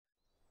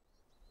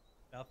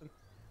Nothing?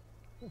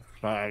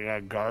 I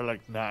got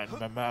garlic knot in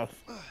my mouth.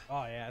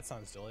 Oh, yeah, that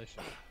sounds delicious.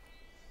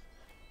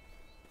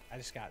 I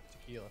just got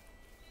tequila.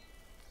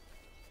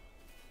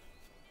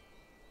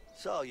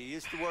 So, you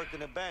used to work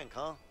in a bank,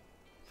 huh?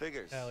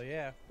 Figures. Hell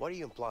yeah. What are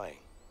you implying?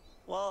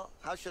 Well,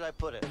 how should I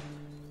put it?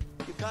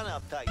 You're kind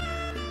of uptight.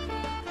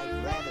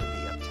 I'd rather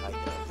be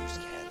uptight than a loose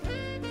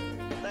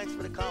cannon. Thanks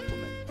for the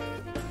compliment.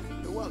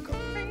 You're welcome.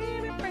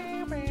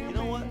 You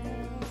know what?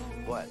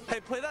 What? Hey,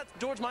 play that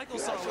George Michael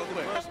You're song actually real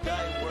the quick. first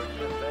guy who worked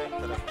in a bank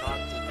that I've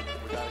talked to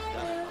without a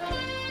gun in my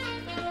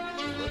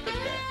hand. Look at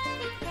that.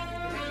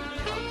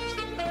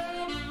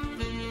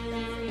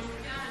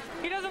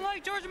 He doesn't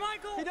like George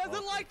Michael. He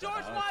doesn't like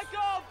George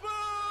Michael!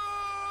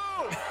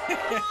 Boo! Boo!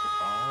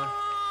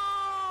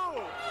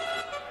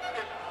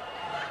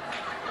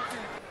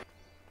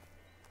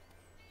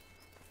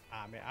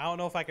 Man, I don't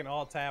know if I can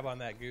alt tab on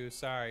that goose.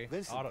 Sorry.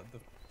 Vincent, The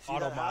see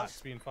that Autobot's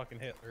house? being fucking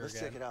Hitler Let's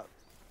again. check it out.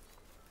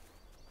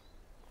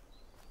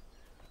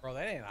 Bro,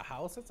 that ain't a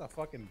house. That's a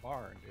fucking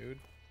barn, dude.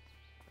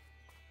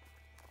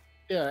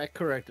 Yeah, I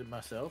corrected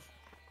myself.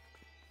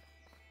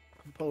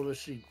 Pull the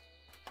sheep.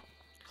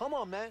 Come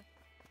on, man.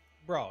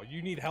 Bro,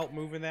 you need help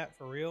moving that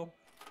for real?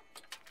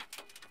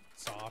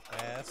 Soft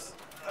ass.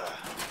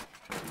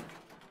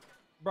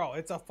 Bro,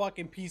 it's a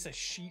fucking piece of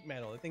sheet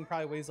metal. That thing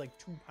probably weighs like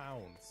 2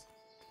 pounds.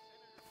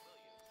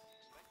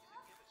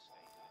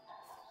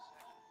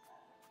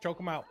 Choke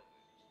him out.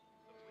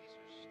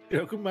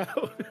 Choke him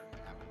out.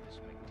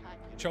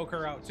 Choke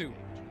her out too. 2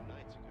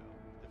 nights ago,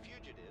 the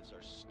fugitives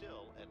are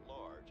still at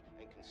large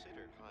and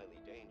considered highly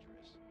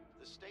dangerous.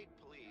 The state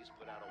police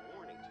put out a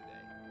warning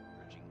today,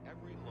 urging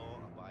every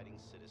law-abiding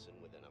citizen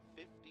within a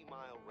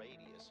 50-mile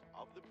radius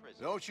of the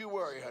prison. Don't you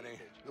worry, honey.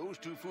 Those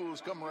two fools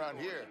come around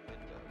here.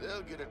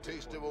 They'll get a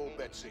taste of old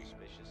Betsy.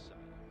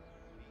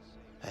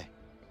 Hey,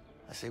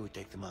 I say we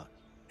take them out.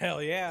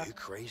 Hell yeah. Are you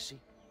crazy?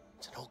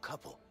 It's an old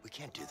couple. We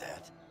can't do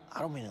that. I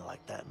don't mean it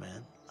like that,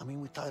 man. I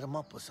mean, we tied them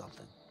up with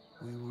something.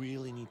 We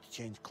really need to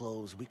change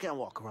clothes. We can't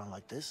walk around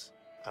like this.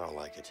 I don't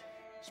like it.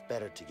 It's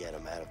better to get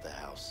them out of the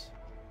house.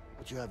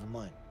 What you have in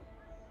mind?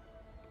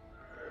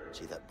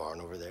 See that barn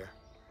over there?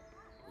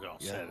 We're gonna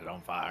set it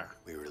on fire.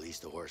 We release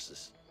the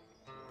horses.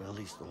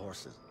 Release the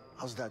horses.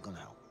 How's that gonna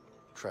help?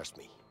 Trust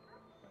me.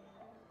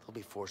 They'll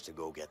be forced to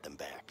go get them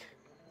back.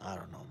 I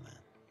don't know, man.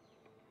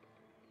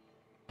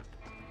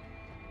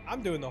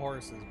 I'm doing the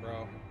horses,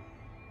 bro.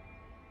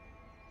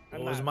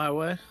 What was my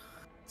way?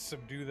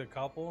 Subdue the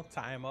couple,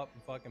 tie them up,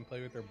 and fucking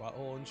play with their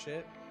butthole and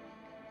shit.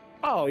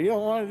 Oh, you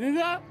don't want to do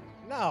that?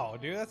 No,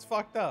 dude, that's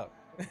fucked up.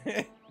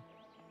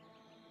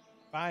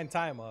 Fine,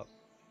 tie them up.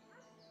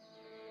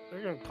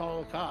 They're gonna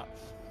call the cops.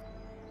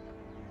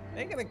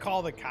 They ain't gonna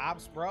call the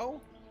cops,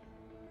 bro.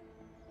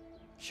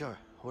 Sure,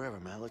 whatever,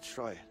 man. Let's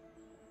try it.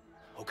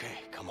 Okay,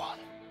 come on.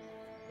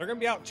 They're gonna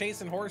be out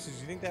chasing horses.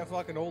 You think that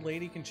fucking old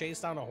lady can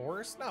chase down a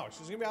horse? No,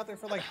 she's gonna be out there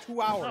for like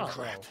 2 hours, Oh,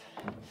 bro. Crap.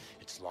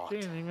 It's locked. She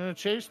ain't even gonna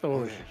chase the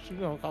horses. She's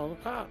gonna call the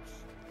cops.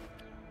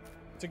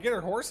 To get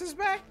her horses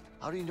back?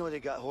 How do you know they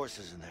got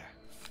horses in there?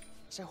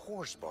 It's a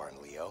horse barn,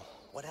 Leo.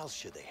 What else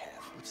should they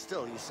have? But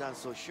still, you sound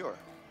so sure.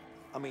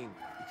 I mean,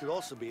 it could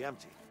also be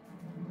empty.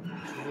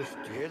 Just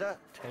Do you hear that?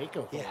 take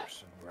a horse Yeah.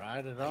 and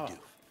ride it I off. do.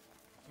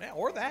 Man,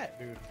 or that,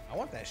 dude. I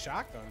want that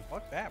shotgun.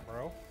 Fuck that,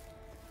 bro.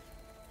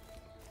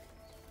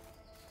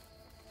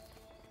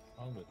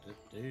 On with this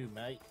dude,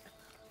 mate.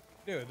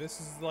 Dude, this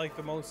is like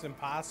the most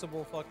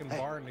impossible fucking Hey,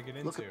 barn to get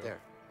into. Look up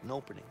there. An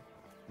opening.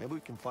 Maybe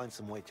we can find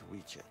some way to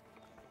reach it.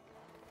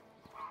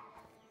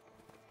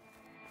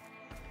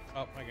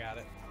 Oh, I got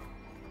it.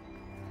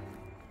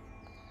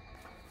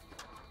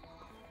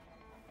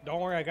 Don't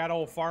worry, I got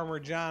old Farmer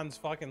John's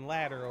fucking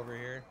ladder over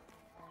here.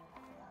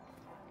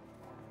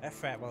 That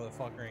fat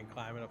motherfucker ain't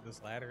climbing up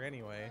this ladder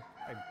anyway.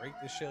 I'd break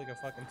this shit like a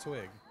fucking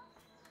twig.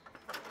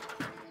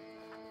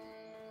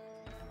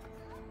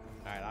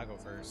 Alright, I'll go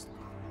first.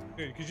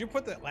 Dude, could you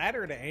put that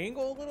ladder at an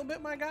angle a little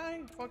bit, my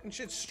guy? Fucking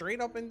shit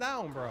straight up and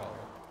down, bro.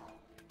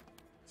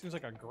 Seems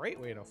like a great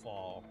way to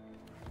fall.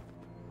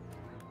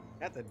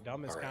 Got the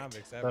dumbest All right.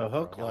 convicts ever. The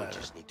hook bro. Now we ladder.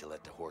 just need to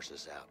let the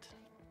horses out.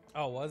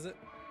 Oh, was it?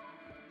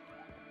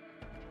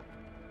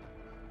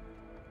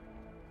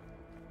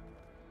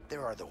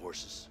 There are the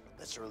horses.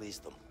 Let's release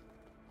them.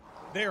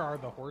 There are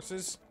the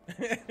horses.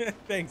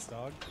 Thanks,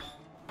 dog.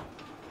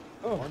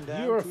 Oh, One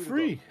down, you are 2 to go.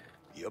 free.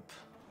 Yup.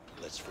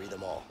 Let's free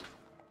them all.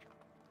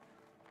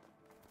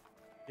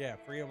 Yeah,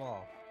 free them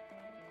all.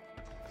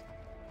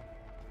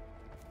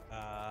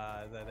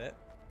 Is that it?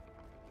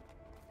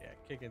 Yeah,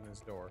 kick in this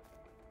door.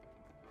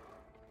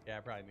 Yeah,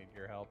 I probably need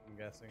your help, I'm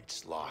guessing.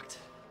 It's locked.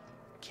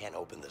 Can't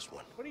open this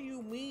one. What do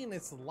you mean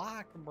it's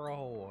locked,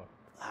 bro?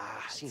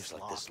 Seems it's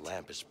like this locked.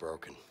 lamp is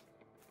broken.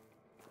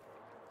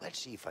 Let's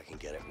see if I can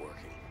get it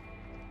working.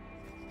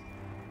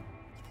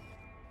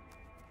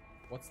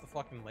 What's the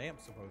fucking lamp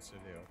supposed to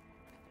do?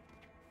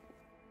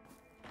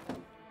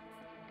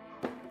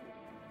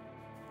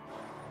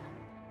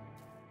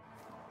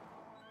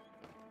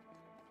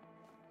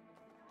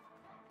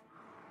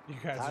 You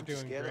guys are Time to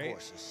doing scare the great.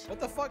 horses. What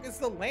the fuck is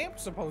the lamp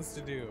supposed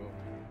to do?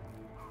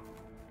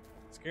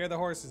 It's Scare the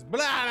horses. Blah,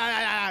 blah,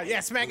 blah, blah. Yeah,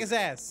 smack his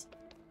ass.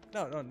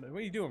 No, no, no, what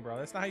are you doing, bro?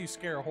 That's not how you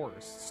scare a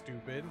horse,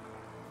 stupid.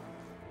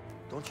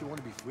 Don't you want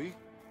to be free?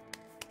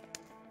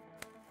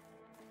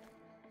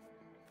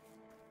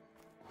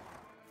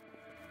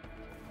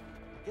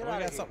 Get We out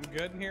got of here. something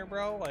good in here,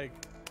 bro? Like,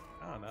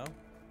 I don't know.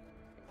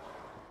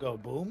 Go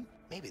boom.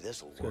 Maybe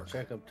this'll Let's go work.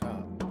 check up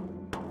top.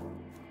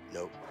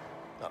 Nope,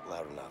 not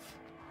loud enough.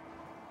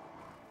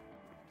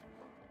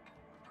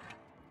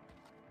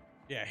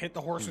 Yeah, hit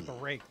the horse with the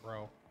rake,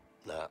 bro.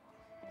 Nah,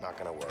 not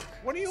gonna work.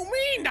 What do you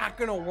mean not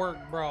gonna work,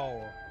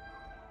 bro?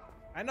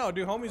 I know,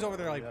 dude. Homie's over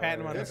there like Yeah,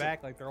 patting him on the listen,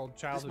 back like they're old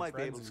This childhood might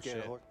be friends able to and scare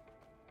a shit. horse.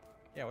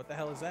 Yeah, what the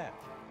hell is that?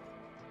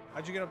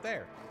 How'd you get up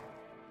there?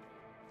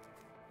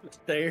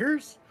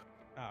 Stairs?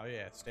 Oh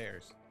yeah,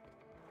 stairs.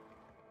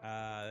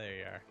 There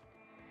you are.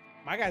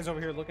 My guy's over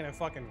here looking at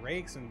fucking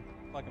rakes and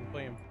fucking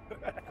playing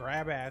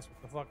grab ass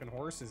with the fucking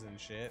horses and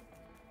shit.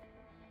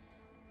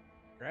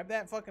 Grab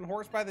that fucking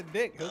horse by the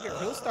dick.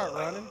 He'll start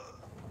running.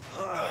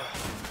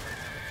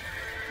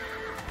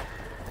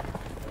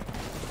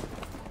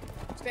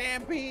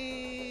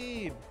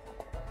 Stampede!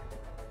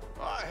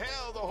 Oh,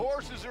 hell, the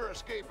horses are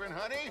escaping,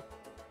 honey.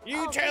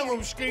 You Oh, tell dear. him, Did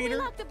we Skeeter.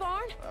 lock the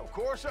barn? Of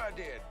course I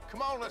did.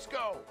 Come on, let's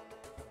go.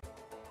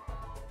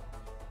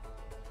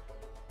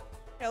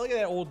 Yeah, look at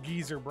that old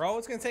geezer, bro.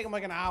 It's gonna take him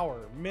like an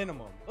hour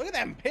minimum. Look at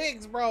them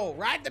pigs, bro.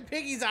 Ride the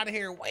piggies out of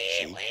here. Wait,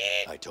 See?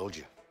 wait. I told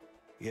you.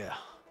 Yeah,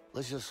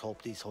 let's just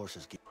hope these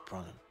horses keep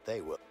running.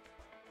 They will.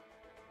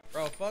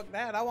 Bro, fuck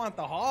that. I want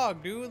the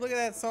hog, dude. Look at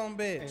that son of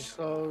a And bitch.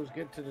 so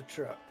get to the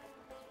truck.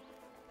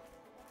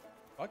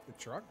 Fuck the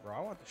truck, bro. I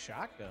want the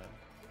shotgun.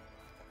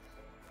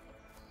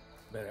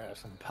 Better have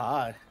some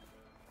pie.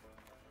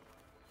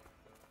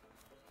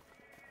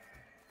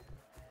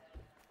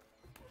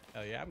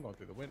 Hell yeah, I'm going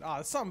through the window.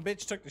 Oh, some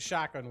bitch took the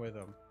shotgun with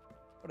him.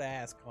 What an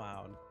ass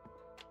clown.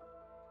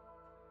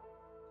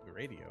 The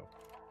radio.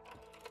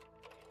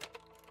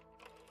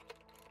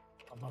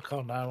 I'm gonna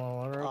call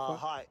 911 real quick.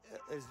 Hi,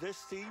 is this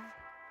Steve?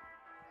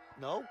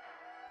 No?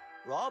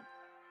 Rob?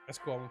 That's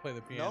cool. I'm gonna play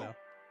the piano.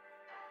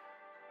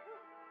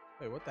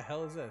 Wait, what the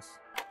hell is this?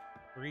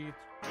 Breathe.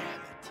 Damn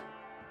it.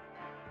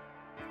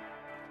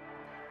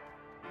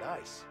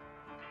 Nice.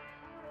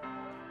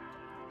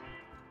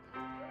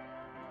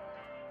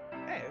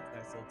 Hey,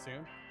 that's a nice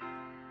little tune.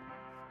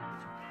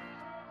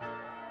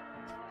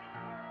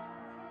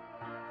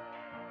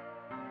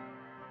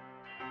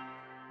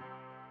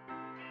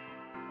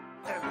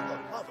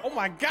 Oh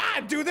my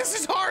god, dude, this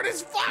is hard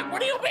as fuck.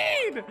 What do you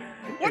mean?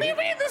 What do you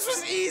mean this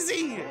was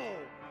easy?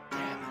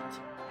 Damn it.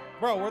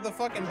 Bro, we're the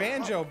fucking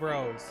banjo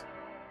bros.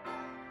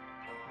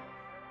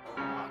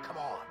 Oh, come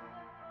on.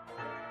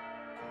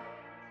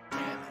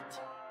 Damn it.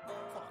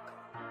 Fuck,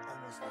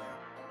 almost there.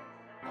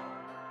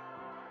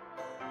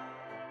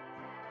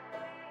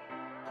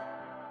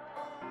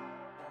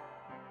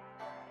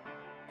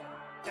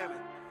 Damn it.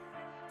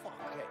 Fuck.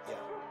 Okay, yeah.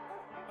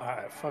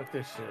 Alright, fuck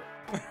this shit.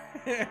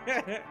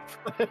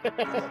 For the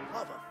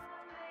love of...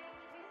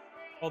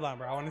 Hold on,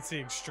 bro. I want to see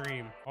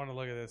extreme. I want to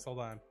look at this. Hold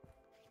on.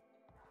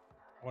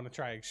 I want to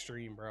try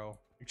extreme, bro.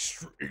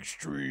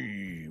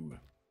 Extreme.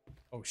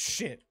 Oh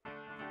shit.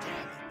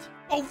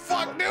 Oh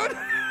fuck, dude.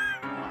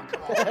 Oh,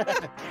 come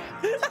on.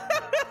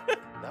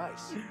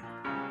 Nice.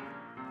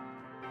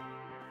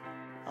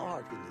 How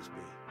hard can this be?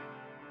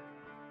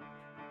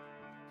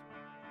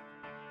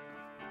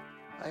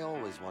 I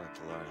always wanted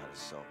to learn how to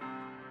sew.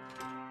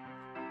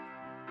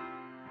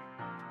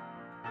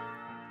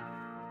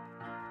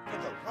 For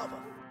the love of...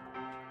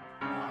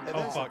 Hey,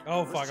 Oh Vincent, fuck. Oh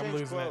let's fuck. I'm change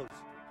losing it. clothes.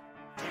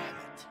 Damn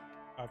it.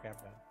 Okay, I'm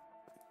done.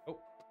 Oh.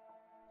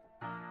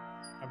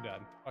 I'm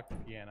done. Fuck the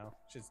piano.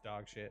 Shit's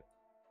dog shit.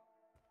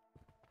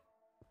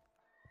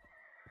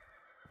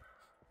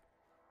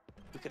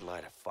 We could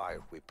light a fire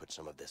if we put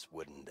some of this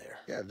wood in there.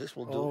 Yeah, this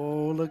will do.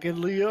 Oh, look at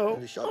Leo.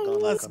 And the shotgun will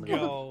Let's come in.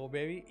 go,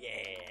 baby.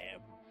 Yeah.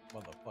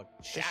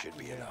 Motherfucking This should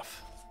be shotgun.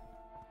 enough.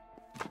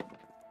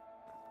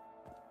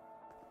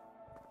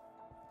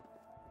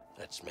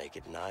 Let's make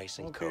it nice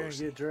and Come up here and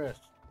cozy. get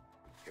dressed.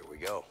 Here we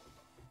go.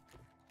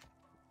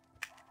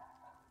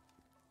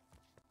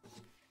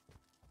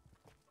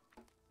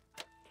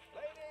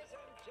 Ladies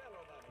and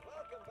gentlemen,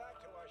 welcome back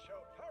to our show,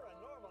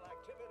 Paranormal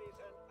Activities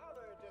and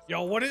Other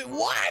Yo, what is I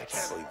what?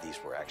 can't believe these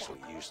were actually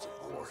used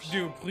in wars.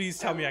 Dude, please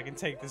tell me I can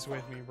take this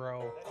with me,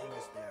 bro.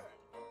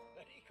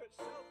 that he could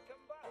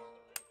self-combust.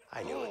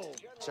 I knew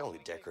it. It's only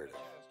decorative.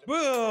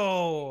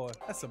 Boo!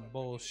 That's some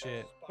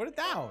bullshit. Put it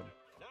down.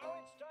 Now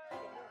it's time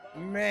to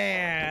move on.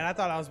 Man, I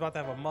thought I was about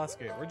to have a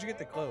musket. Where'd you get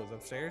the clothes?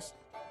 Upstairs?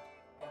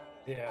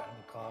 Yeah, in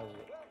the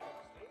closet.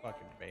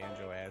 Fucking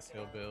banjo ass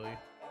hillbilly.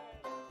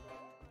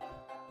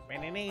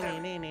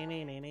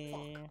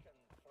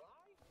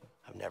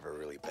 I've never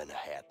really been a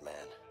hat man.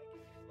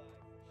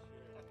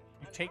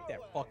 You take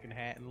that fucking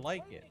hat and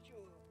like it.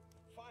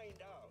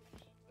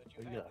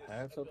 You got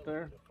hats up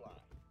there?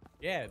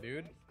 Yeah,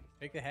 dude.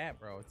 Take the hat,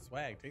 bro. It's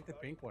swag. Take the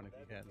pink one if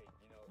you can.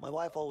 My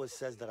wife always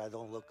says that I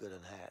don't look good in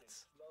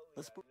hats.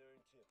 Let's put...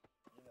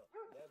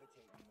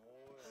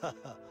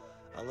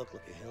 I look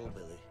like a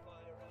hillbilly.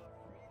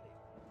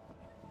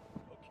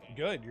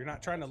 Good. You're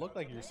not trying to look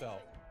like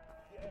yourself.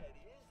 Yeah, it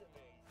is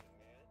amazing,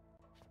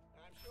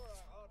 man. I'm sure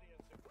our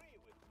audience agree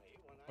with me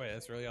when I Wait,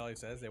 that's really all he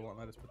says? They won't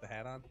let us put the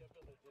hat on? the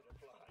ability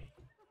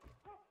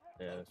to fly.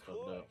 Yeah, that's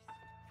fucked up.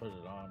 Put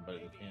it on, but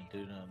you can't do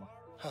nothing.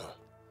 Huh.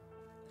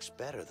 Looks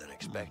better than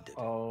expected.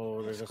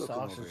 Oh, there's a Let's cook 'em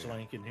over sausage here.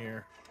 link in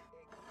here.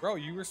 Bro,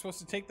 you were supposed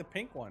to take the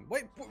pink one.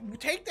 Wait,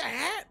 take the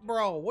hat,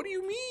 bro. What do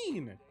you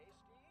mean? Well,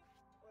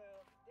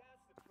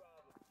 that's the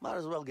problem. Might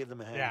as well give them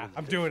a hand. Yeah, with the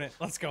I'm fish. doing it.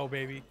 Let's go,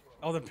 baby.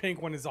 Oh, the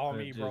pink one is all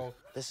me, bro.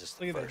 This is Look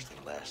the at that. first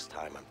and last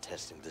time I'm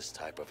testing this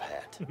type of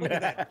hat. Look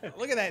at that.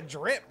 Look at that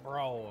drip,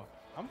 bro.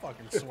 I'm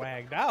fucking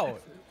swagged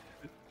out.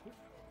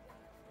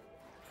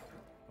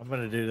 I'm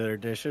gonna do their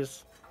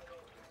dishes.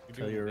 You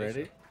So doing you're the dishes?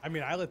 ready? I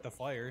mean, I lit the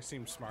fire.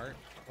 Seems smart.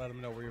 Let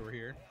them know we were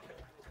here.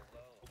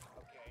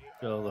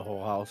 Fill the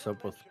whole house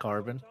up with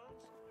carbon.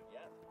 Yeah.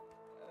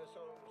 So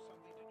something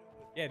to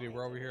do with Yeah, dude,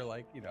 we're over here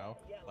like, you know,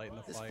 lighting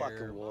the This fire.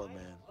 fucking war, man.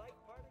 light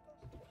particles?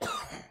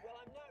 Well,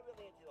 I'm not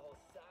really into the whole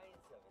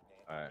science of it,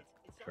 man. All right,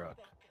 It's all truck.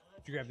 about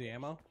Did you grab the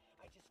ammo?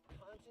 I just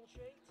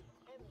concentrate and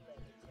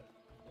meditate.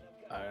 And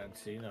I've got I didn't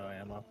see no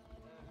ammo. All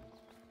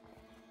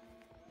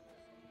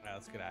right,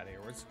 let's get out of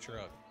here. Where's the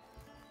truck?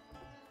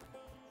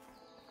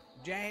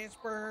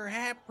 Jasper,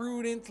 have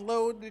Prudence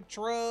load the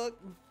truck.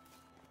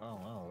 I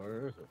don't know.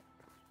 Where is it?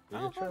 I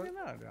Is don't it truck? fucking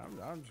know,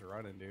 dude. I'm just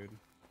running, dude.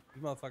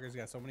 These motherfuckers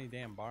got so many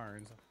damn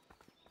barns.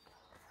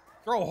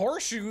 Throw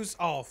horseshoes?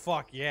 Oh,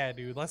 fuck yeah,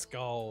 dude. Let's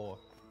go.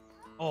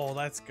 Oh,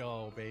 let's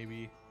go,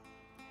 baby.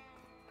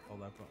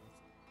 Hold up.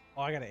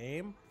 Oh, I gotta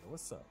aim?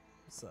 What's up?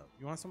 What's up?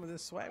 You want some of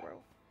this swag,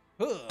 bro?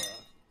 Huh.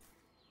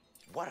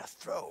 What a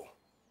throw.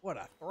 What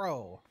a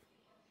throw.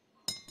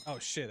 Oh,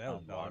 shit. That was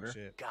On dog water.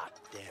 shit. God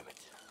damn it.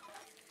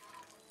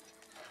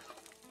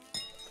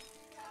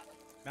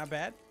 Not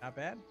bad. Not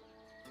bad.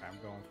 I'm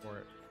going for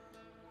it.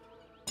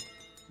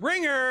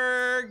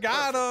 Ringer!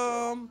 Got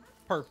him!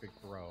 Perfect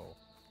throw.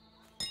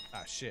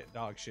 Ah, shit.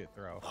 Dog shit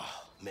throw.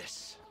 Oh,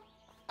 miss.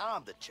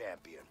 I'm the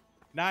champion.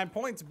 9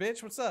 points,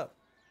 bitch. What's up?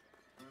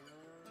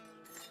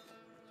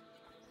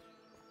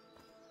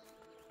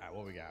 All right,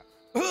 what we got?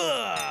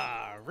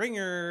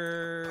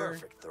 Ringer!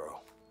 Perfect throw.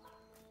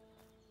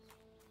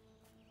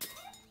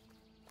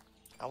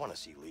 I want to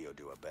see Leo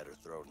do a better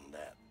throw than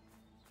that.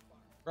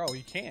 Bro,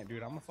 you can't,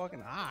 dude. I'm a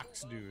fucking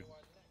ox, dude.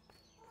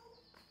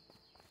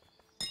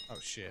 Oh,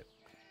 shit.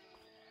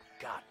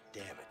 God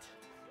damn it.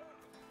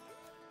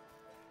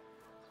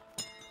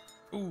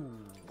 Ooh,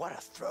 What a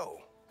throw.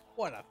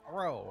 what a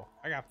throw.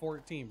 I got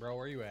 14, bro.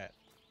 Where you at?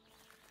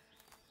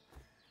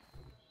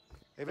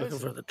 Hey, Looking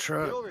Vincent, for the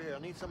truck. get over here. I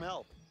need some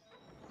help.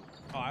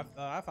 Oh,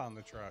 I found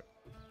the truck.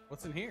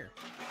 What's in here?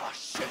 Oh,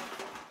 shit.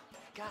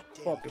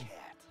 Goddamn Fucking-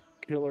 cat.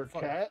 Killer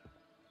Fuck. cat.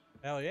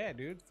 Hell yeah,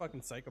 dude.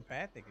 Fucking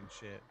psychopathic and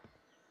shit.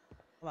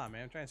 Hold on,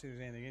 man. I'm trying to see if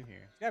there's anything in here.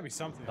 There's gotta be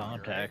something in here,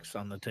 right? Contacts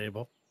on the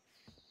table.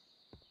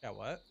 Yeah,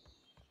 what?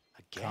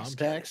 A gas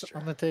Contacts canister.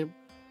 on the table.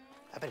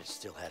 I bet it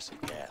still has some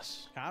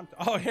gas.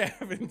 Oh, yeah,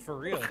 I mean, for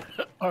real.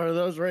 Or are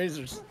those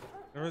razors?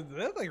 They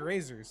look like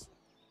razors.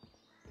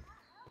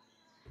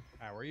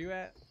 Alright, where you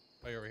at?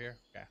 Oh, you're over here?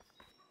 Okay.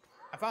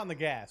 I found the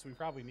gas. We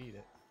probably need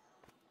it.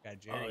 Got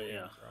Jerry Oh, cans, yeah.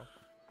 bro.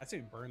 I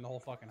say burn the whole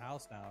fucking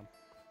house down.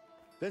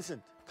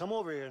 Vincent, come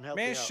over here and help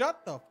me Man, out.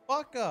 shut the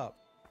fuck up.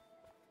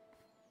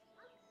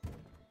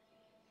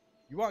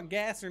 You want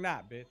gas or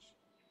not, bitch?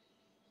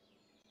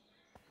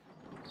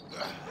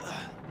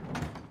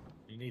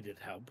 You needed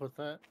help with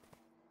that?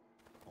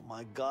 Oh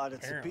my God,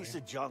 it's Apparently. a piece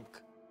of junk.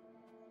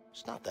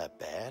 It's not that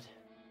bad.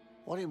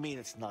 What do you mean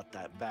it's not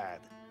that bad?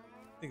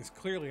 I think it's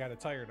clearly got a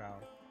tire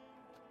down.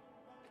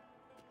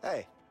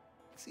 Hey,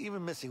 it's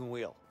even missing a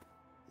wheel.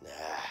 Nah,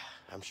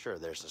 I'm sure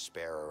there's a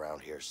spare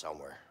around here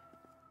somewhere.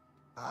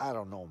 I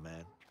don't know,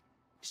 man.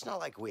 It's not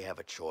like we have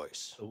a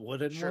choice. The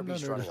wooden one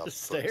Sherby's under running the up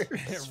stairs. foot.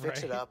 Let's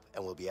fix it Right. up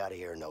and we'll be out of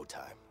here in no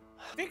time.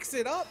 Fix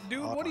it up,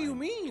 dude. What do you Fine.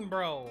 mean,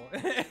 bro?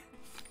 Hey,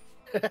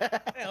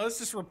 let's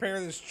just repair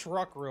this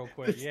truck real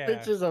quick. This Yeah.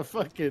 bitch is a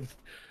fucking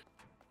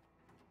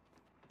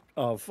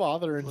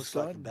father and Looks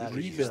like son a bad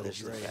We use rebuild this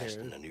to right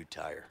fasten here. a new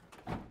tire.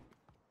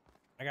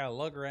 I got a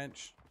lug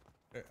wrench.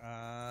 There's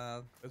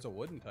a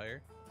wooden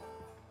tire.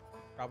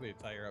 Probably a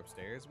tire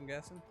upstairs, I'm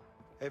guessing.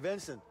 Hey,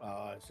 Vincent, Oh,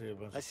 I see a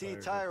bunch I of see a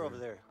tires tire up over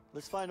there.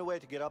 Let's find a way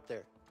to get up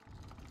there.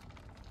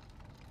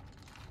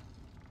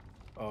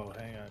 Oh,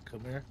 hang on,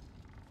 come here.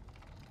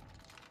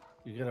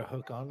 You gotta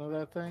hook onto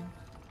that thing?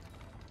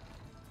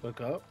 Hook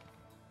up?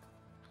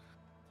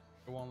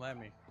 It won't let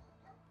me.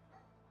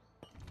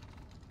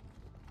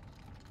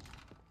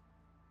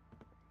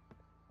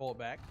 Pull it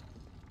back.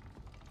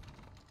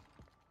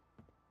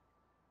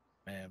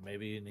 Man,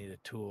 maybe you need a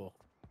tool.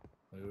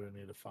 Maybe we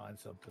need to find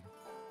something.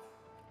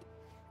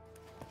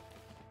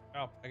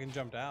 Oh, I can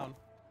jump down.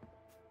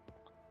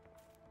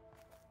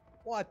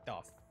 What the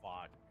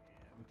fuck,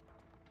 man?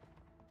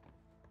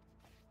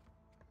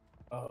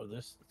 Oh,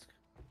 this.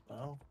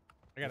 Oh,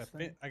 I got a This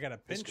thing? I got a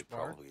This pinch could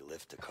bar. probably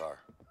lift the car.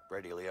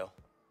 Ready, Leo?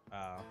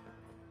 Oh.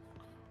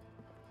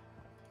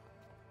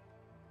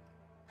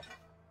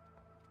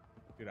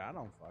 Dude, I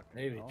don't fucking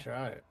maybe know.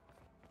 try it.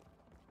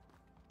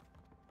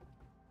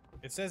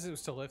 It says it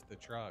was to lift the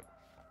truck.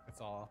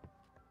 That's all.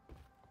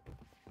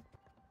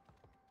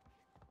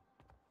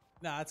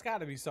 Nah, it's got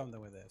to be something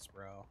with this,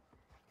 bro.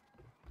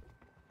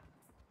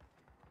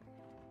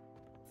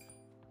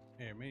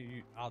 Here, maybe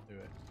you, I'll do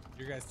it.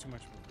 Your guy's too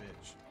much of a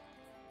bitch.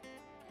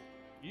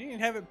 You didn't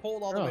have it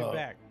pulled all the way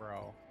back,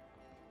 bro.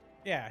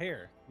 Yeah,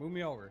 here. Move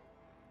me over.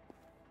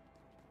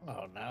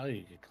 Oh, now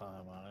you can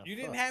climb on it. You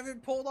didn't have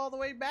it pulled all the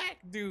way back,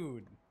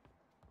 dude.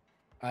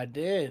 I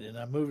did, and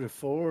I moved it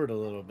forward a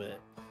little bit.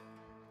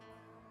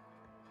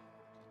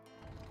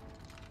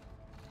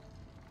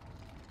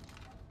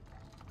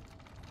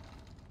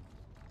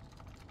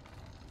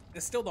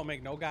 This still don't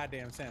make no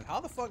goddamn sense. How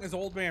the fuck is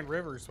Old Man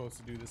Rivers supposed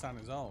to do this on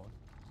his own?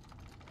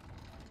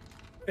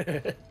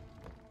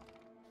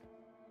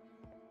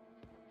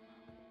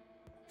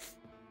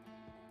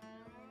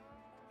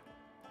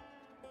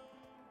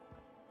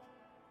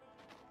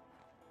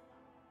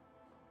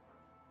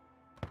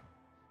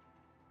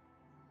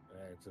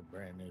 That's a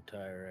brand new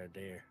tire right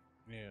there.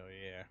 Hell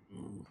yeah.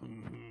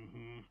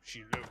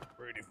 She looked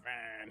pretty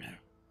fine.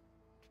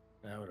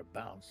 That would have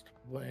bounced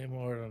way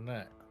more than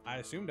that. I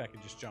assumed I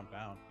could just jump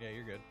down. Yeah,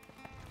 you're good.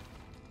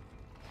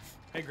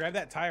 Hey, grab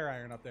that tire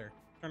iron up there.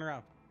 Turn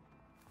around.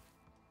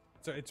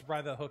 So it's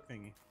by the hook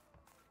thingy.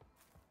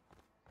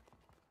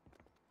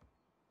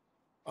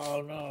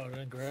 Oh no, I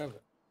didn't grab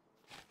it.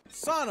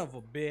 Son of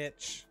a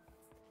bitch.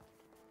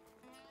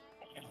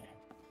 It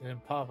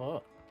didn't pop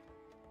up.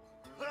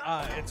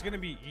 It's gonna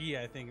be E,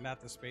 I think, not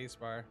the space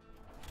bar.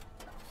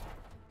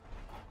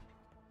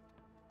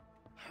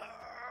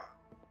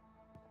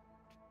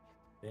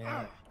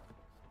 Damn it.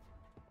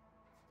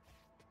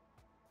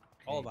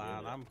 Hold Can't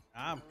on, get it.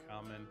 I'm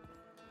coming.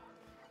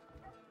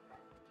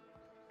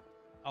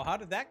 Oh, how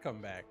did that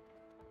come back?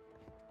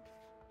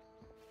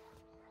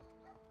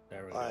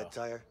 There we All go. right,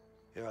 Tire.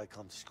 Here I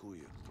come to school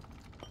you.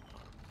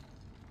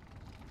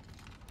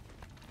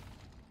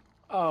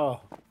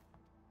 Oh,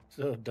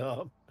 so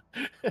dumb.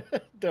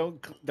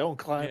 don't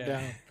climb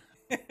Yeah.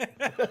 down.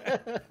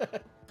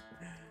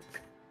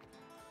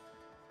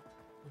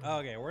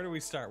 Okay, where do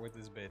we start with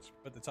this bitch?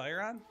 Put the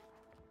tire on?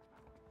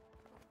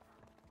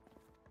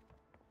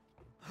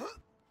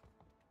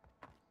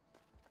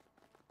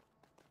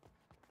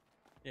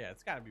 Yeah,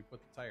 it's gotta be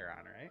put the tire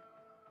on, right?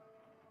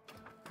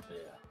 Yeah.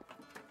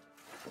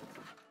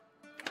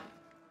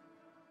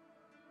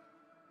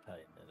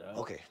 Tighten it up.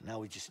 Okay, now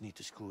we just need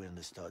to screw in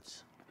the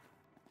studs.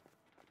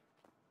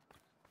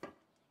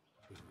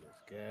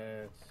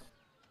 Gas.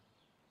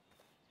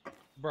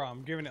 Bro,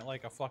 I'm giving it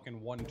like a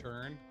fucking one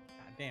turn.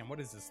 God damn, what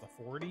is this, the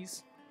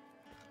 40s?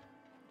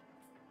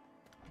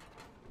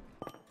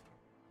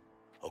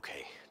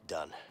 Okay,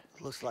 done.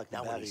 Looks like the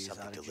Now we battery need is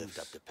something out to of lift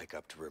up juice. the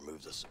pickup to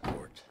remove the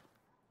support.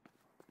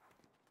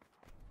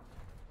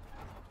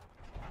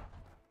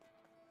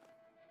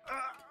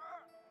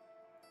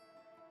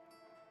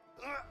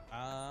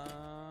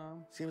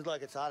 Seems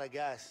like it's out of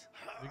gas.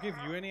 Do we give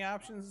you any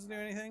options to do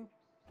anything?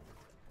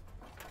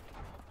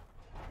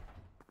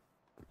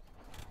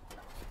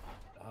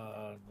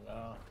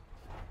 No.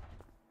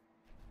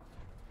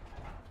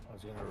 I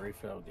was gonna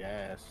refill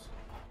gas,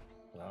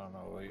 but I don't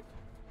know. Wait.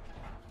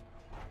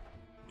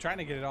 Trying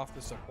to get it off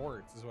the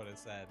supports is what it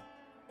said.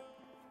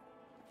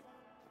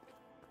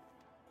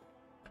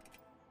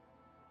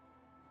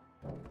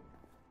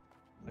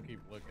 I'll keep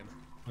looking.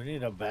 We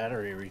need a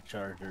battery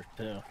recharger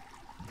too.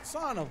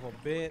 Son of a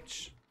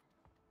bitch.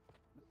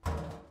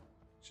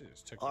 Should've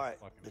just took All the right,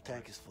 fucking the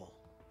tank horse. is full.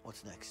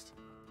 What's next?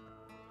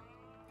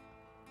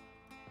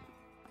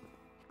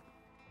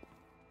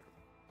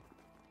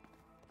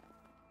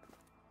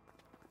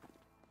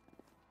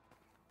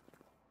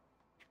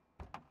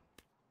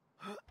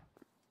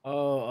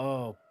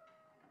 Oh.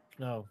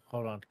 No,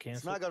 hold on. It's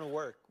Cancel. not gonna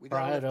work. We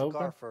Pry gotta it lift the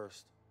car open?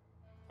 first.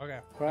 Okay,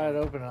 Pry it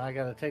open, and I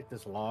gotta take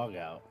this log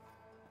out.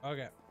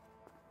 okay.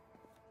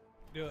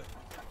 Do it.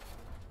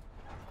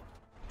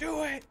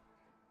 Do it!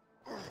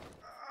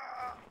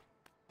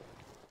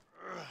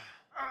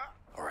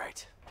 All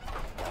right,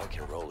 now we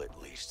can roll it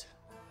at least.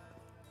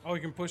 Oh, we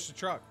can push the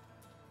truck.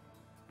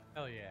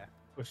 Hell yeah.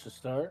 Push the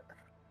start.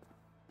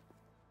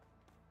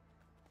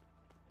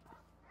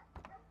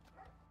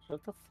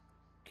 Shut the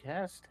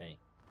gas tank,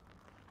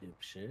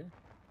 dipshit.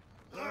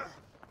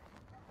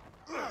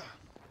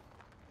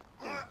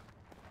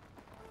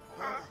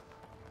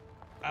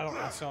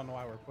 I still don't know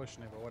why we're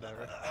pushing it, but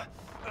whatever.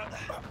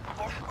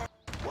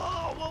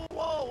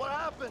 Whoa! What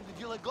happened? Did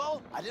you let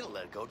go? I didn't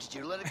let it go. Did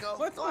you let it go?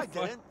 What No, the I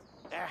fuck? didn't.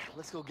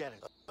 Let's go get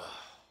it.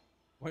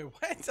 Wait,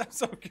 what? I'm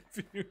so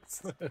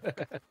confused.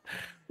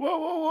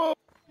 Whoa!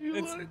 You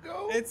It's- let it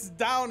go? It's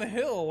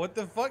downhill. What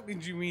the fuck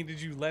did you mean?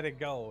 Did you let it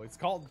go? It's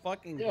called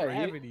fucking Yeah,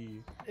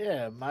 gravity.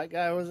 Yeah, my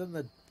guy was in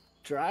the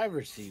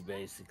driver's seat,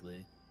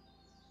 basically.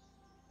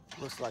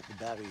 Looks like the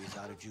battery is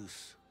out of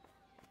juice.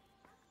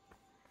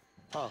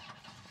 Oh.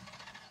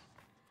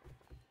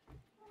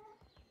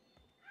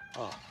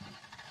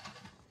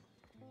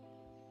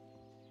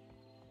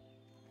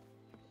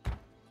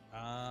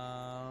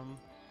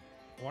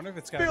 I wonder if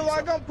it's got. Feel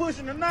like I'm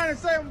pushing the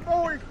 97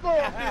 40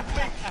 score.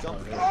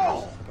 Don't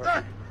Oh,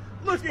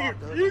 Look here,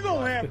 you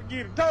gonna have to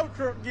get a tow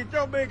truck and get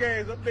your big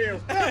ass up there.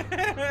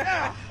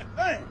 Ah,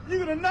 dang, you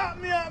gonna knock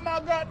me out my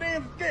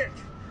goddamn sketch.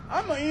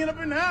 I'm gonna end up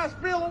in the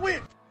hospital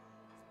with.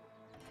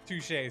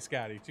 Touche,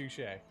 Scotty. Touche.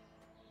 I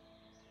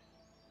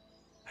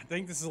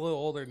think this is a little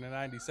older than the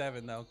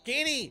 97, though.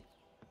 Katie!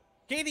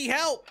 Katie,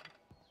 help!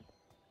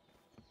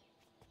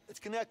 It's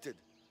connected.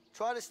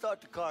 Try to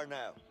start the car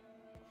now.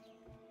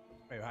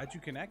 Wait, how'd you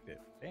connect it?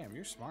 Damn,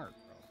 you're smart,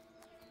 bro.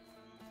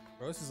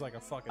 Bro, this is like a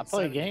fucking... I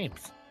play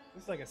games.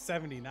 This is like a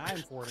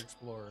 79 Ford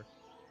Explorer.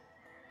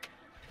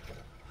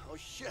 Oh,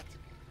 shit.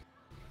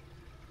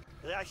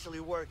 It actually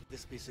worked,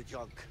 this piece of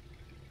junk.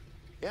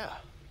 Yeah,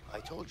 I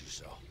told you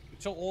so.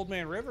 Until Old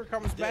Man River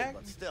comes It did, back,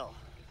 but still,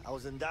 I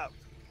was in doubt.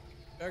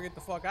 better get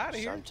the fuck out of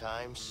here.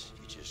 Sometimes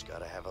you just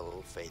gotta have a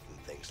little faith in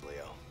things,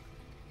 Leo.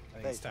 I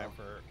think it's Thanks, time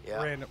for Yeah.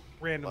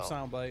 random Well.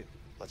 soundbite.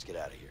 Let's get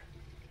out of here.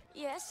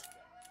 Yes?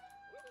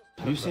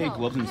 Do you say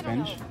gloves in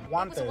Spanish? It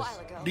was a while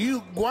ago. Do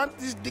you want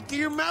this dick in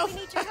your mouth?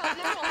 We need your help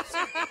now,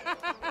 officer.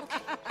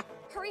 Okay,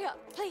 hurry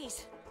up,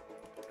 please.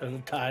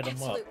 And tied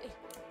him up. Absolutely.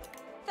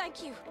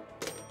 Thank you.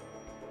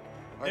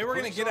 They were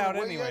gonna get out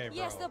anyway, bro.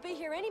 Yes, they'll be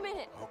here any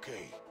minute.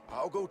 Okay,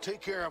 I'll go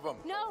take care of them.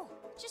 No,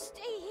 just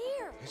stay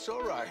here. It's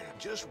all right.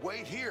 Just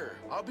wait here.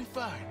 I'll be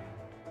fine.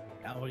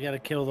 Now we gotta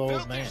kill the old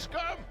Filthy man.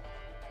 scum!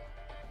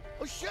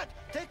 Oh, shit!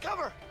 Take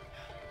cover!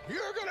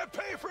 You're gonna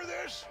pay for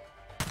this!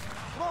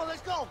 Come on,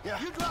 let's go! Yeah.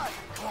 You drive!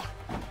 Come on,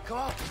 come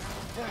on.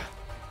 Yeah.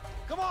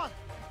 Come on!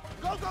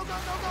 Go, go, go,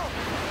 go, go!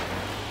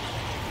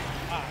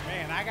 Ah,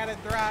 man, I gotta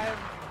drive.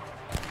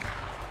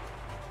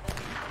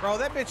 Bro,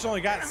 that bitch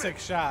only got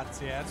 6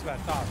 shots. Yeah, that's what I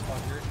thought,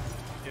 fucker.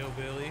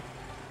 Hillbilly.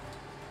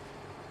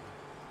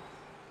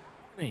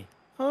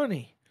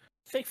 Honey,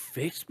 they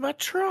fixed my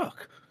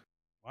truck.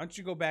 Why don't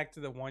you go back to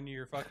the one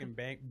year fucking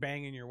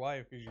banging your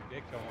wife because your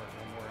dick don't work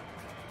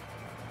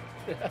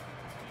no more?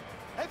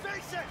 Hey,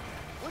 face it!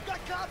 We got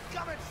cops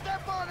coming!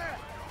 Step on it!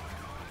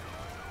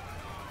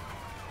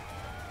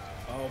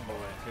 Oh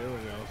boy, here we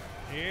go.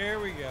 Here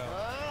we go.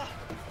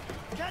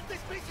 Can't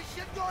this piece of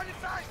shit go any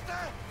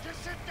faster?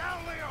 Just sit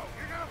down, Leo!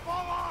 You're gonna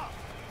fall off!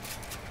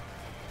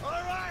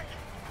 Alright,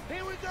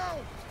 here we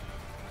go!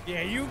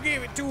 Yeah, you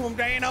give it to him,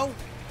 Dano.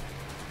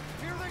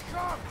 Here they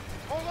come!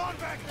 Hold on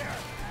back there!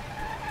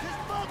 Just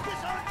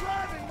focus on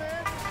driving,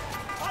 man!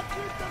 I'll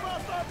keep them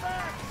off our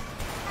backs!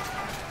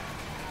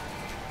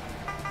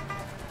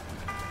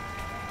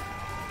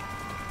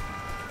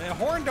 The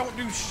horn don't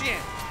do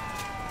shit.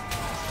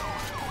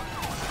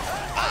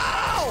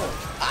 Oh!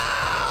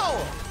 Oh!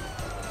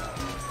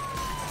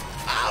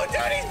 Oh,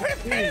 dude, he's been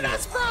pinning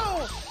us,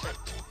 bro!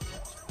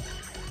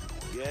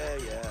 Yeah,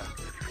 yeah.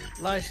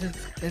 License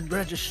and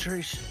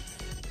registration.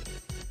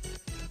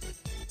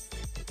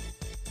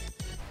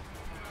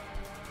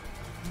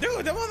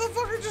 Dude, the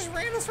motherfucker just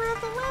ran us right off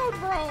the road,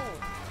 bro.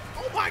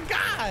 Oh my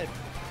god.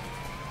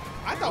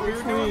 I thought we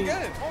were doing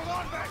good. Hold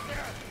on back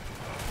there!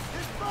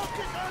 Just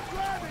focus on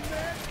driving,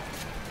 man!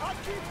 I'll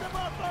keep them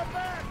off our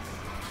backs!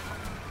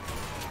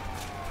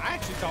 I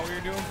actually thought we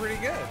were doing pretty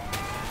good.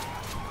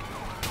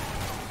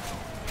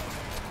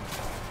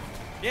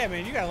 Yeah,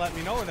 man, you gotta let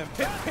me know them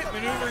pit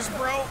maneuvers,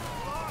 bro.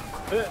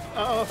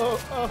 Oh.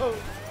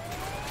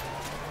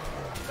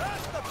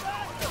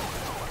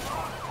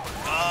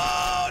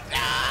 Oh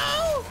no!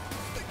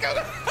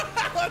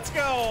 Let's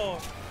go!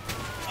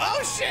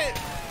 Oh shit!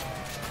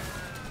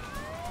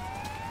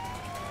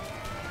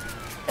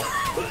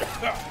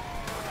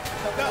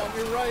 No,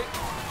 you're right.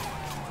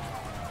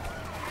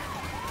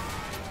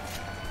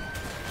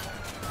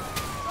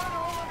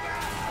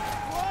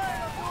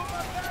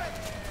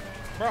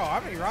 Bro, how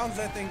many rounds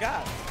that thing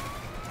got?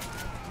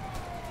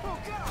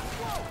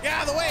 Get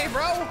out of the way,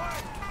 bro!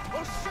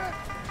 Oh shit!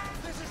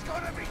 This is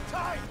gonna be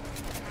tight!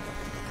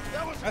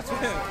 That was That's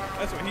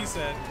what he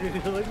said. Dude,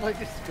 it looked like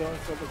it's going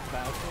so much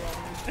faster.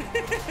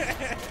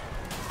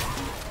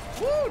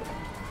 Woo!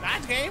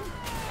 Nice game.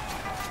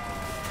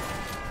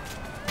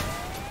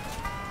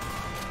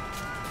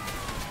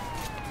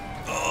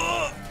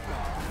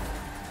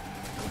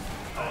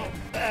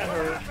 That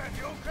hurt.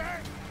 You okay?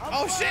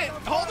 Oh shit!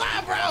 Hold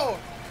on, bro!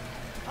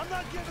 I'm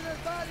not giving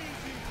it that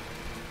easy!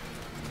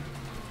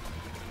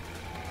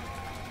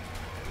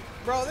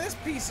 Bro, this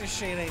piece of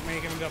shit ain't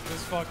making it up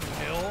this fucking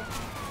hill.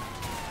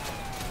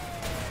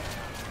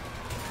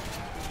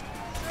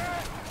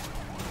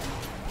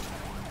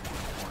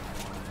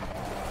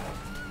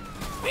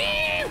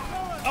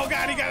 Oh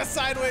god, he got us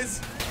sideways.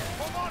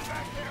 Hold on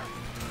back there!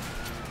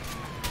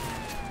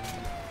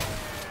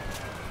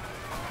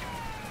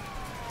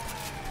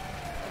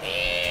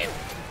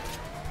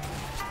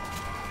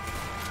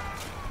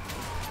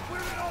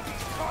 Where did all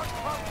these cars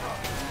come from?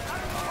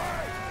 Out of the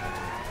way!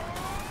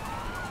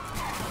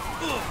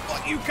 Ugh,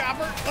 fuck you,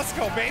 copper. Let's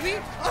go, baby.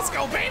 Let's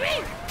go,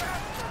 baby.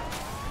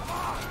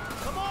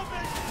 Come on,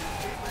 man!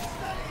 Keep it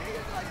steady!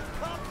 He's like his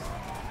cops!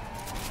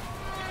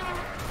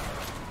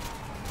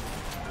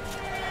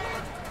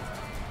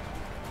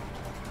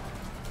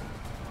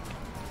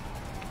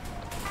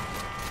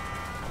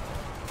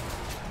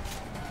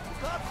 The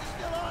cops are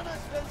still on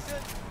us,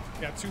 Vincent!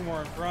 Got 2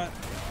 more in front.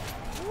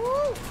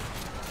 Woo!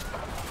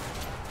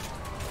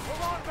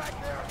 Hold on back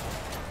there.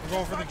 We're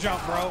going for the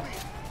jump, bro.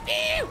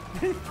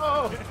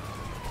 Oh,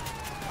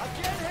 I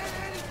can't hit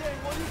anything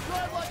while you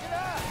drive like an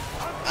ass.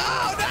 Oh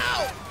Oh,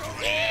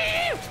 shit!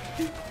 no!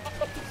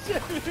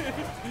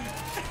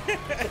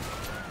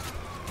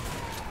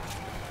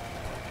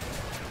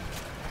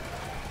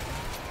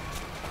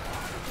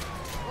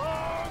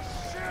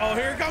 Oh,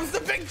 here comes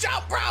the big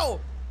jump, bro!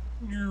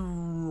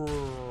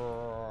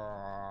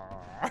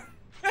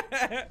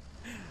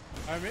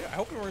 I mean, I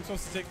hope we weren't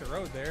supposed to take the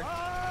road there.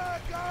 Ah,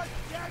 God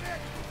damn it!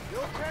 You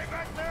okay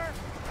back there?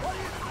 What do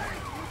you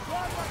think? You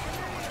drive like an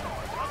idiot.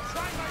 I'm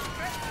trying my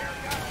best here,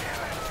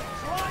 goddammit!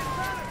 Drive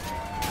better!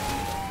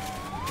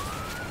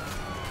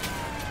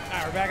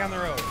 Alright, we're back on the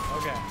road.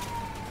 Okay.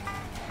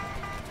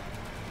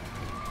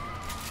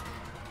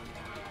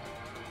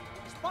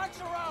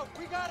 Spikes are out!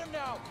 We got him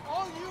now!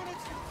 All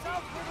units in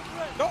South River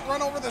Bridge! Don't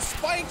run over the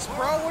spikes,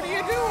 bro. What are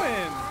you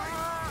doing?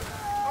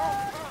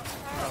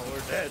 oh,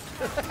 we're dead.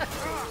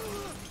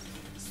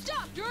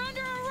 Stop! You're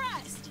under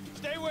arrest!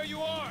 Stay where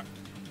you are.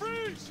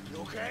 Freeze!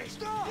 You okay?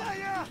 Stop!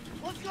 Yeah!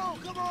 Let's go!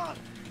 Come on!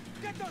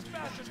 Get those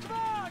bastards! Come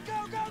on!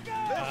 Go!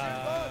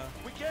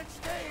 We can't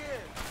stay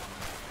here!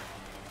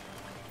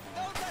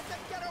 Don't let them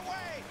get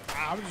away!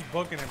 I'm just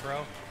booking it,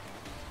 bro.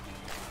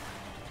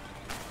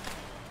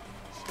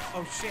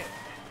 Oh, shit.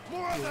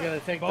 More of He's them! gonna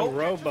take the Boat?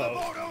 rowboat.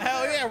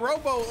 Hell yeah,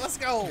 rowboat. Let's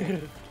go.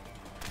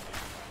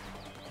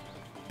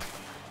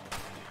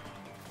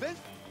 Vince?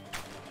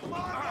 Come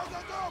on!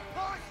 Go!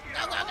 Push!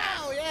 Go, go,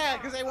 go. Yeah,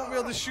 because they won't be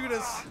able to shoot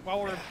us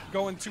while we're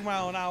going 2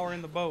 miles an hour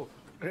in the boat.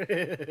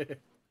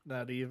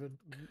 Not even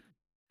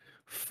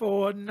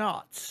 4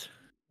 knots.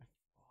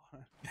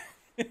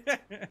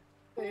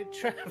 They're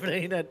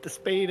traveling at the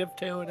speed of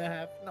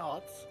 2.5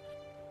 knots.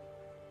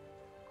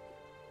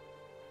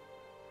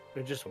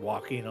 They're just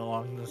walking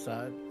along the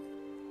side.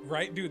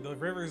 Right, dude, the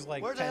river's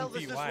like Where the 10 hell does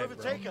feet this wide, river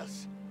bro. take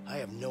us? I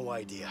have no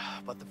idea,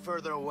 but the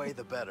further away,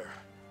 the better.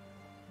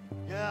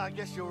 Yeah, I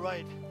guess you're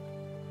right.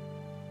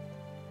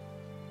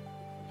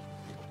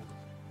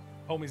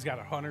 Homie's got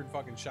 100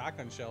 fucking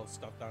shotgun shells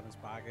stuffed down his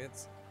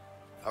pockets.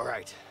 All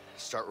right,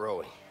 start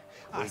rowing.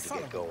 We Ah, need to son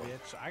get of a going.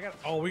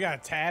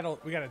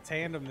 bitch. We gotta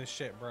tandem this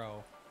shit,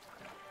 bro.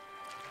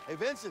 Hey,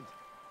 Vincent.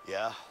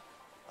 Yeah,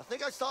 I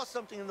think I saw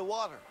something in the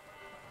water.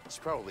 it's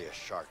probably a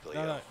shark, Leo.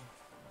 No.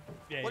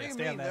 Yeah, What yeah, do you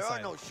stay on mean? that There side.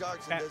 are no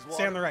sharks in this water.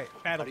 Stay on the right.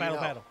 Paddle, How do you paddle,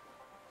 know? paddle.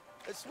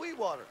 It's sweet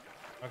water.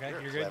 Okay, You're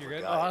a you're good, clever you're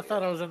good. guy. Oh, I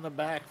thought I was in the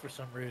back for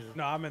some reason.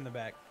 No, I'm in the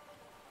back.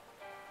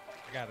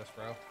 I got us,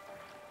 bro.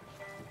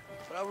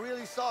 But I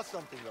really saw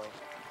something,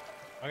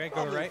 though. Okay, go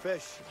to Probably right.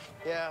 fish.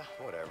 Yeah,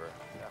 whatever.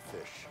 Yeah,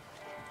 fish.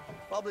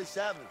 Probably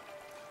salmon.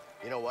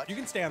 You know what? You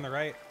can stay on the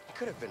right. It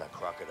could have been a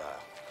crocodile.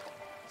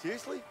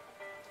 Seriously?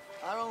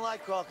 I don't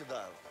like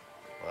crocodiles.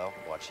 Well,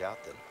 watch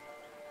out then.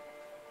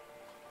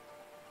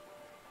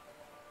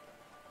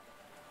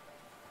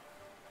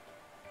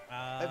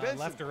 Vincent.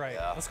 Left or right?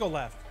 Yeah. Let's go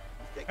left.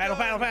 Think Paddle,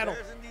 there are paddle, any paddle.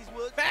 bears in these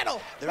woods?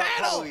 Paddle! There are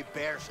Paddle! probably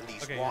bears in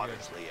these Okay, you're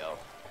waters, Leo.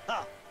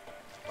 Ha!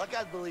 Like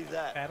I'd believe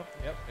that. Paddle.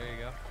 Yep, there you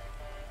go.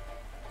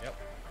 Yep.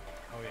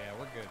 Oh yeah,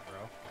 we're good,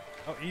 bro.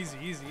 Oh, easy,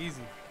 easy,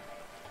 easy.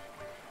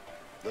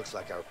 Looks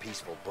like our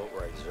peaceful boat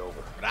ride is over.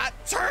 We're not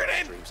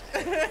turning! Streams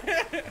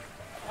ahead.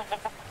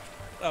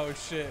 Oh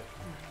shit.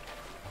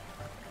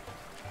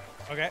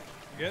 Okay,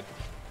 you good?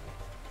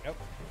 Yep.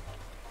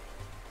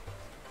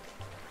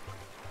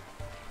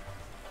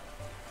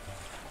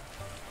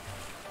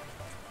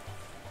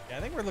 Yeah,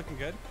 I think we're looking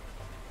good.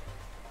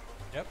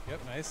 Yep,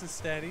 nice and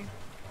steady.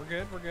 We're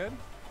good, we're good.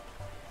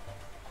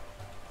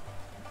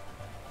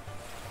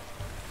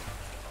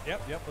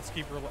 Yep, let's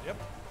keep her,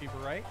 keep her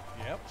right.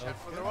 Yep. Check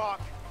for good. the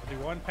rock. We'll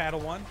do one, paddle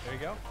one. There you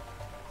go.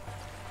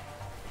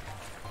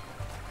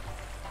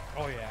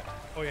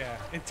 Oh yeah,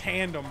 in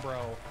tandem, bro.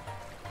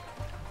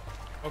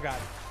 Oh god,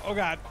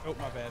 oh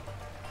my bad.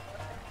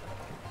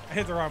 I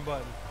hit the wrong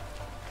button.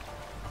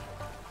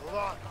 Hold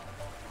on.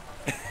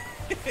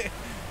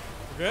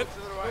 We're good? To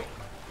the right.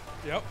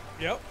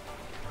 Yep.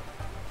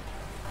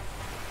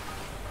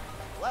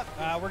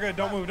 Left. We're good,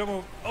 don't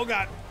move. Oh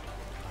god.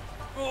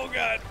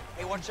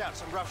 Hey, watch out.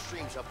 Some rough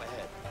streams up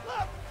ahead.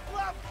 Left.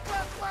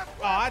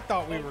 Oh, I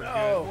thought we were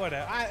no. good.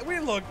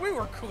 Whatever. We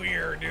were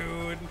clear,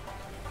 dude.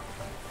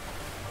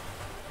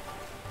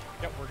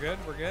 Yep,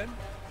 we're good.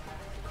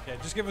 Yeah,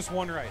 just give us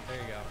one right. There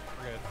you go.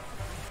 We're good.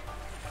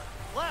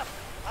 Left.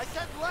 I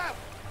said left.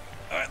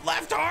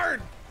 Left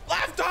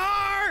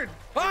hard!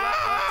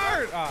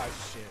 Hard! Ah,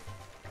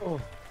 shit.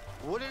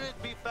 Wouldn't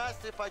it be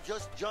fast if I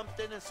just jumped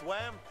in and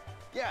swam?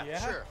 Yeah, Yeah?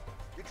 sure.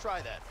 You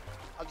try that.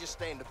 I'll just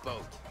stay in the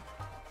boat.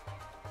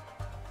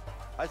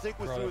 I think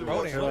we're Bro, through the the road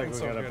I woods. ain't feel like looking we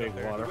so got a good big up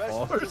there.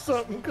 waterfall The or rest is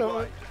something coming.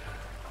 right.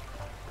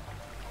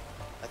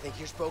 I think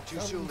you spoke too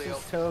Something soon, Leo.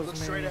 just tells Look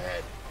me- straight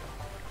ahead.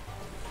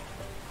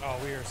 Oh,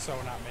 we are so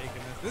not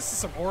making this. This is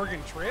some Oregon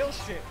Trail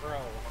shit, bro.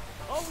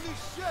 Holy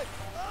shit!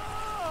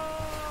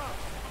 Ah!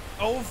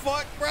 Oh,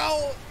 fuck,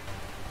 bro.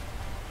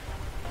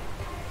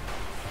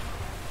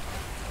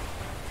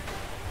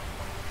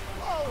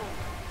 Oh!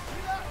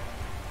 See that?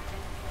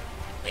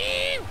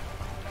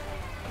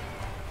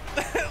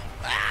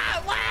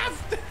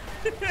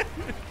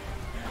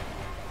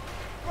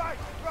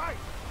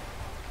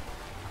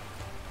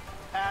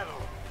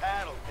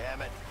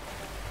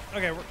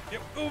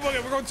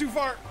 going too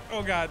far.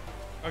 Oh god.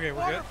 Okay,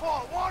 we're good.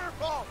 Waterfall!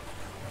 Waterfall!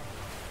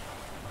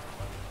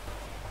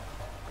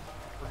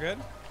 We're good.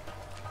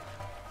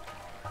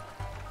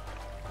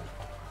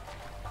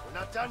 We're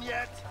not done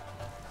yet.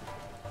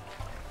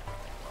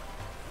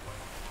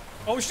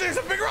 Oh shit, it's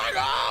a big rock!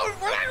 Oh,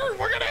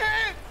 we're gonna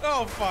hit!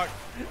 Oh fuck.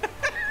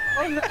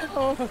 Oh no!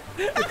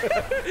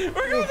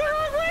 We're going the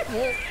wrong way!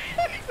 What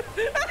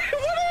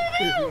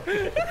do we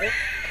do?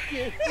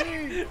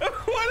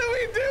 What do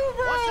we do,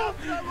 bro? Watch out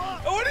for that rock!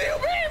 What do you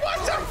mean?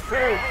 What's up?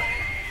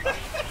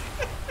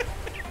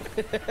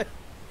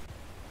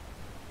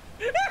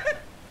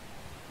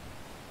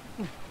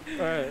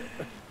 Alright.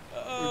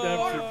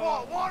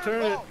 Waterfall! Waterfall!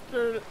 Turn it,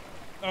 turn it.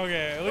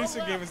 Okay, at least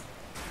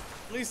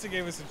it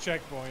gave us a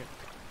checkpoint.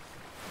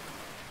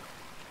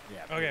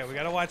 Yeah. Okay, we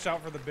gotta watch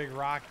out for the big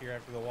rock here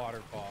after the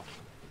waterfall.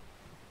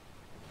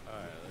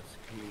 Alright, let's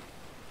keep.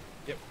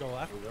 Yep, go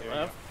left. Go There you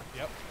left. go.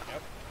 Yep,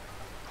 yep.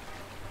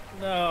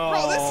 No.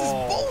 Bro, this is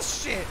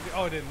bullshit!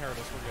 Oh, it didn't hurt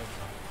us, we're good.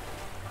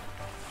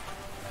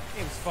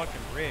 Game's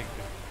fucking rigged.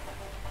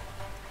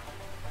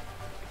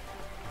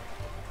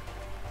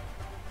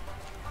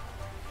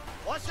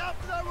 Watch out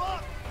for that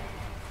rock!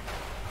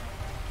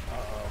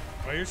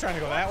 Oh, you're trying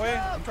to go that way?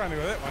 I'm trying to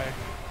go that way.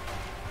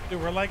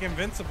 Dude, we're like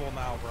invincible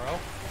now, bro.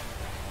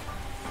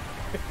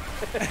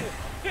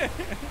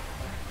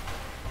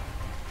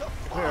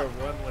 Here,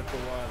 one with the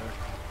water.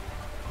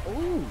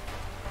 Ooh.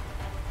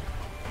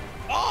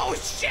 Oh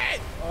shit!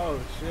 Oh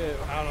shit.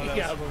 I don't know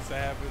Yeah. that's supposed to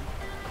happen.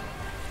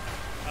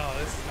 Oh,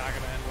 this is not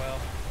gonna end well.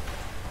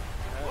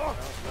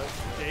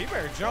 Yeah, you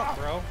better jump,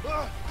 bro.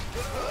 Oh,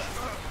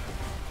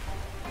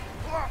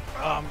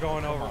 I'm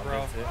going over,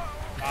 bro.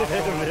 I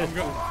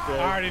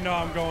already know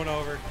I'm going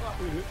over.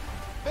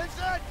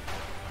 Vincent!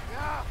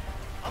 Yeah!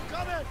 I'm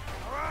coming!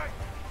 Alright!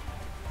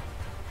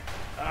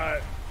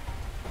 Alright.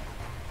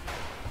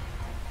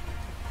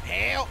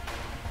 Help!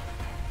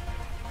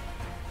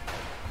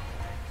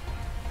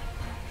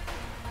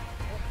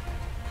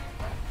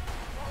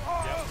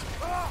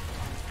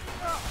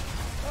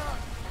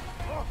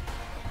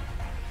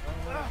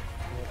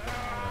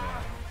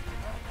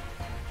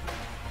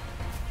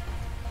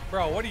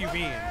 Bro, what do you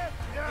mean?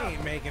 He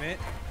ain't making it.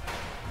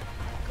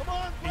 Come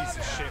on, Piece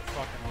of shit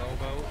fucking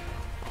rowboat.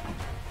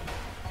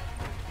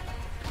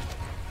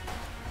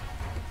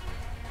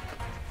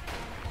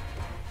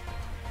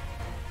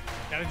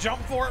 Gotta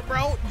jump for it,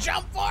 bro.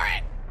 Jump for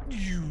it!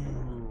 You.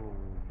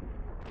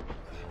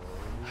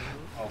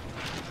 Oh.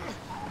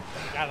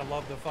 Gotta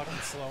love the fucking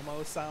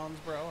slow-mo sounds,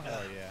 bro.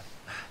 Hell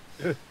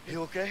yeah.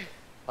 You okay?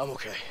 I'm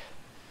okay.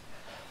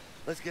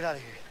 Let's get out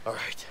of here. All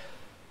right.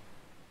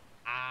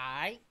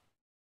 Aight.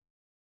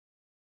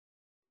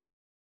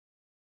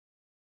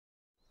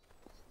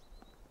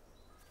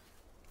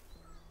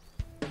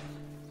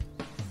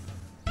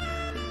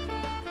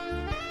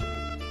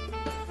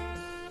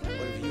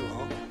 What of you,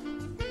 huh?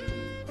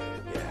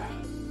 Yeah.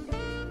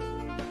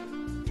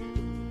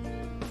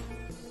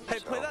 Hey,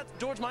 play that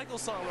George Michael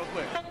song real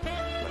quick. What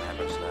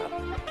happens now?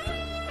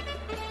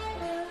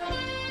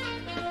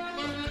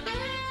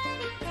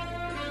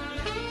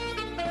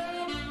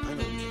 I know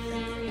what you're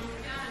thinking.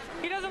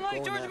 He doesn't like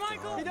Going George after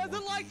Michael. Harvey. He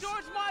doesn't like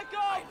George Michael.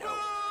 I know,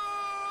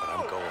 but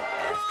I'm going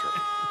after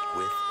him,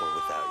 with or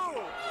without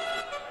you.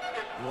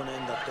 You want to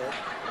end up dead?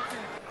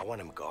 I want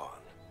him gone.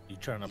 You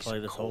trying to He's play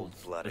a this whole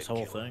cold-blooded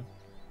whole killer. thing?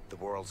 The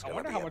world's I gonna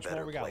wonder be how a much more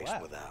better we got place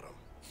left. without him.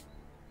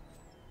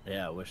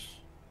 Yeah, I wish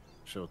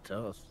she'll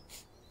tell us.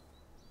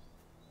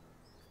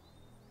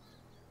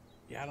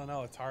 Yeah, I don't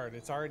know. It's hard.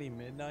 It's already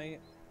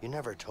midnight. You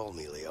never told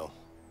me, Leo.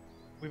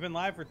 We've been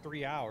live for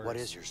 3 hours. What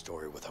is your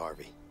story with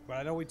Harvey? But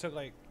I know we took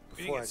like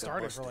we Before didn't I get got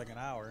started for busted. like an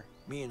hour.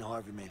 Me and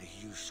Harvey made a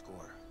huge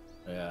score.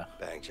 Yeah,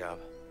 Bank job?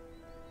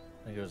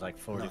 I think it was like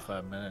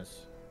 45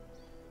 minutes.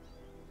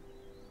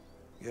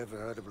 You ever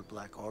heard of a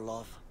Black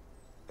Orlov?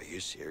 Are you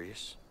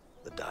serious?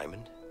 The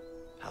diamond?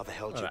 How the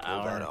hell did About you an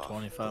pull hour that and off?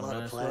 25 A lot of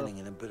minutes planning left.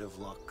 and a bit of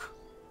luck.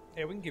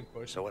 Hey, we can keep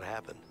pushing. So what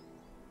happened?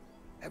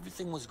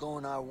 Everything was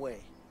going our way.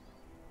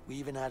 We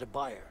even had a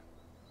buyer.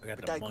 I got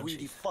But the that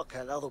greedy munchies. fuck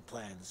had other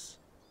plans.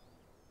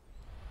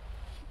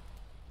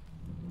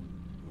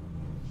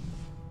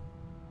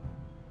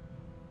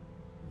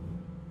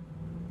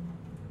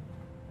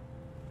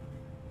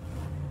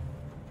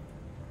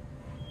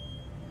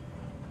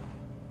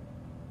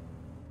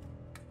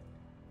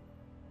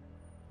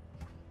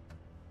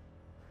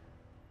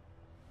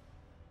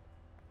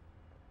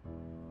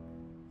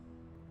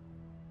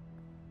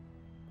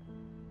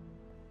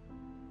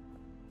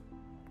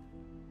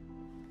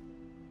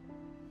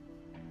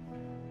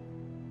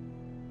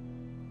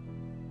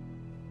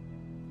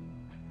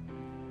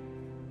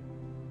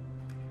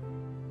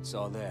 It's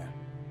all there.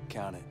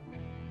 Count it.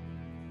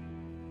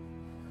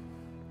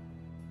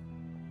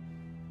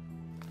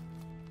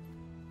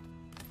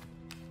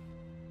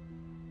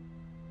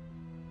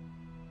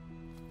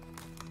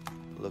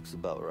 Looks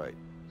about right.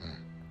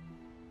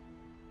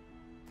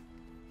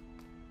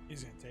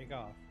 He's gonna take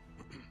off.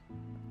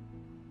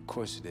 Of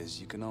course it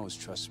is. You can always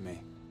trust me.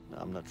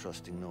 I'm not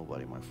trusting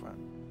nobody, my friend.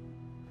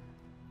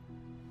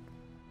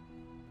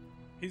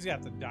 He's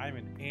got the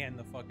diamond and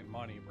the fucking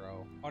money,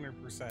 bro.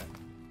 100%.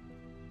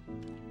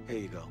 Here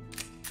you go.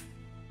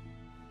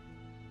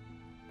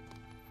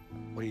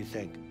 What do you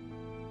think?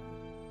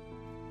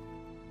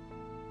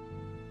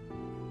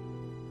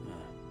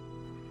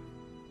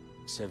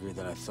 It's heavier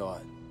than I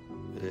thought.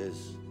 It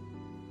is.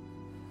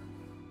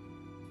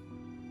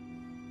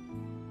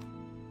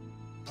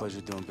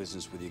 Pleasure doing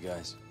business with you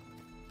guys.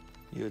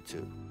 You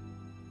too.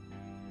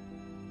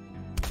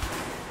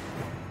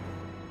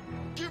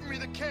 Give me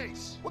the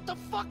case! What the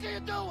fuck are you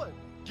doing?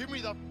 Give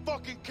me the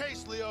fucking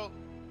case, Leo!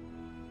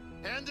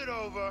 Hand it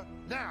over,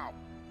 now!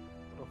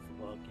 What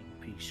a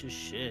fucking piece of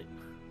shit.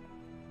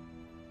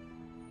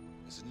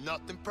 It's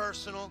nothing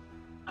personal.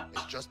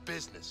 It's just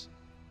business.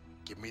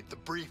 Give me the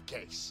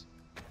briefcase.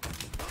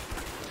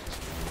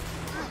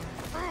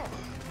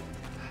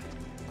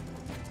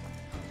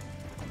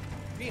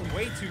 Being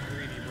way too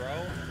greedy,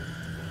 bro.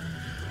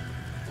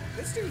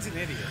 This dude's an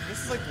idiot. This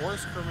is like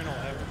worst criminal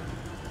ever.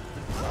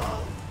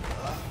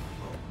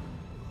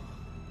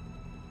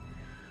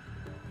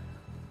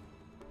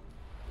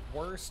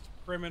 Worst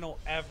criminal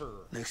ever.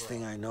 Next bro.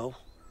 thing I know,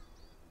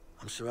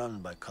 I'm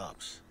surrounded by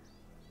cops.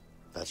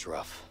 That's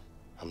rough.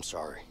 I'm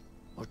sorry.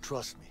 Or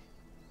trust me,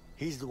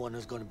 he's the one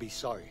who's gonna be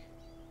sorry.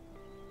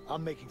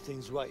 I'm making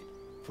things right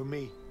for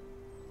me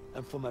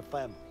and for my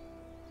family.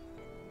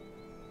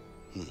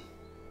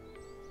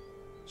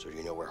 So do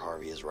you know where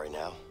Harvey is right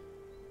now?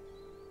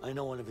 I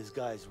know one of his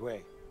guys,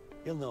 Ray.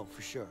 He'll know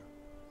for sure.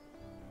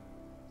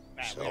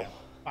 Matt, So? we gotta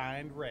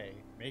find Ray,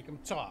 make him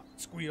talk,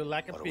 squeal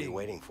like a What are pig. we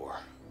waiting for?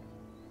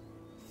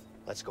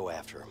 Let's go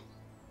after him.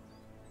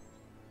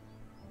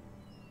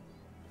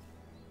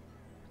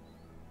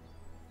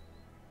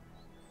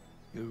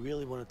 You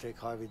really want to take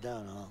Harvey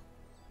down, huh?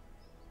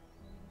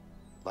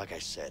 Like I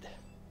said,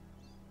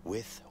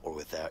 with or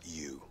without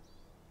you,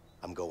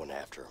 I'm going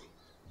after him.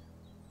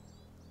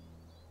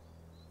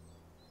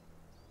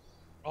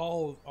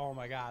 Oh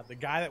my God! The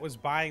guy that was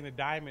buying the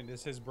diamond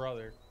is his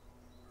brother.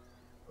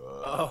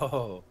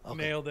 Oh. Okay.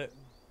 Nailed it.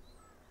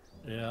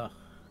 Yeah.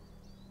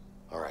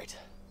 All right.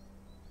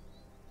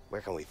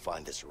 Where can we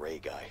find this Ray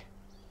guy?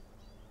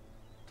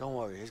 Don't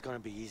worry, he's gonna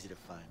be easy to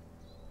find.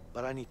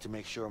 But I need to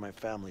make sure my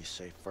family's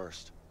safe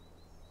first.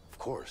 Of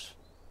course.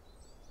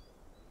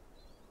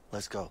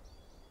 Let's go.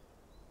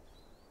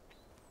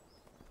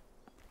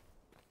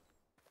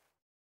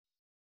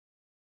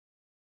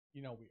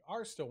 You know, we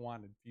are still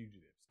wanted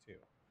fugitives too.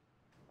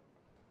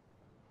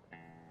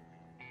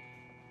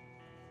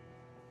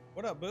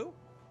 What up, boo?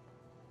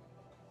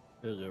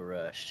 Sugar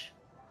Rush.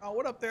 Oh,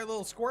 what up there,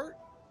 little squirt?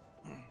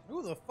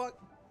 Who the fuck?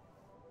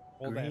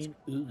 Hold that. Green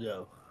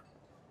Ugo.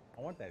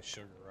 I want that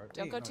sugar. Right?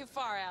 Don't go too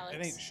far, Alex.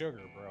 It ain't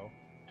sugar, bro.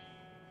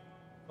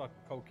 Fuck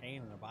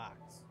cocaine in a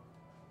box.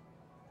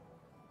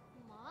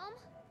 Mom?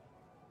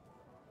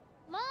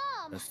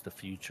 Mom! That's the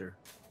future.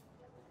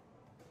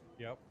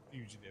 Yep,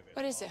 fugitive.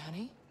 What is it,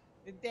 honey?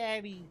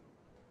 Daddy.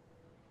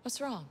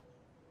 What's wrong?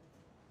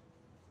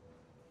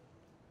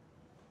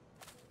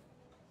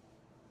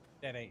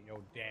 That ain't your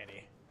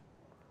daddy.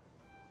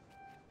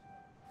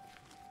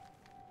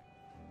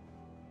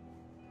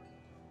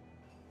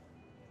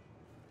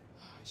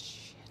 Oh,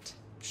 shit.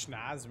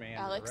 Schnoz man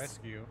to Alex? the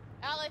rescue.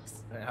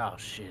 Alex! Oh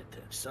shit,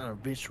 that son of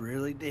a bitch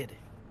really did it.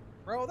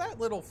 Bro, that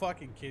little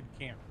fucking kid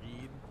can't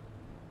read.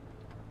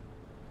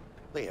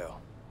 Leo,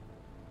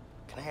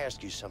 can I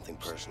ask you something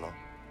personal?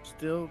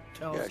 Still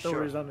telling Yeah,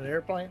 stories sure. on an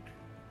airplane?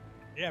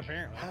 Yeah,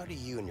 apparently. How do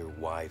you and your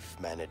wife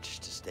manage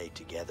to stay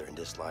together in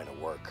this line of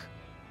work?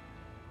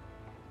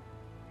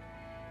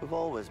 We've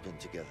always been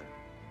together.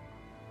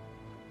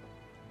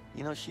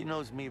 You know, she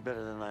knows me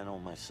better than I know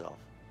myself.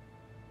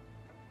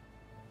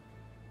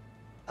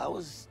 I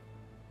was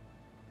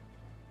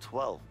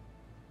 12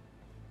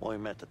 when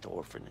we met at the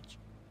orphanage.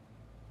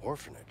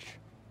 Orphanage?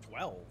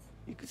 12?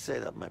 You could say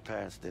that my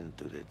parents didn't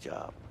do their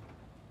job.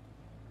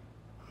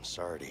 I'm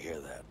sorry to hear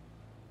that.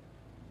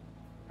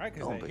 Right,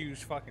 because Don't that be.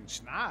 huge fucking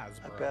schnoz,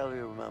 I bro. barely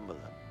remember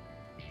them.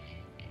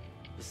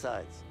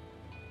 Besides,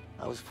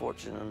 I was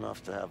fortunate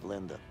enough to have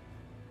Linda.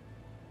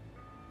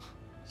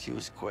 She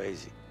was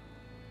crazy.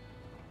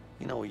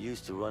 You know, we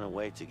used to run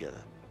away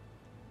together.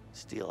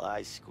 Steal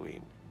ice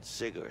cream,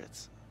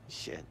 cigarettes,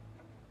 shit.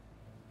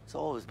 It's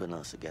always been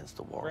us against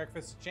the world.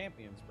 Breakfast of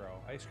champions, bro.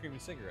 Ice cream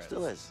and cigarettes.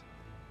 Still is.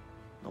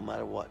 No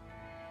matter what.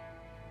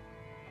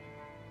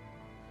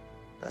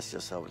 That's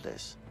just how it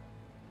is.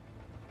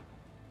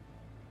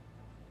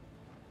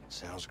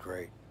 Sounds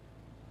great.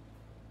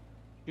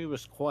 She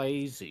was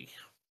crazy.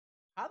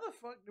 How the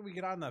fuck do we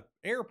get on the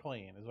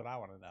airplane is what I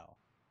want to know.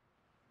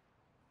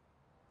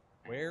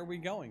 Where are we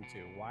going to?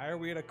 Why are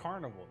we at a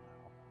carnival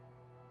now?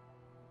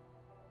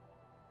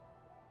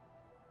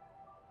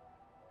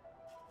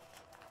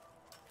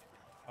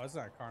 Oh, it's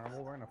not a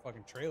carnival. We're in a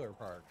fucking trailer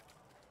park.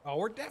 Oh,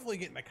 we're definitely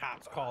getting the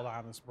cops called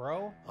on us,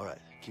 bro. All right,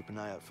 keep an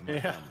eye out for my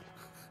Yeah. family.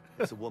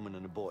 It's a woman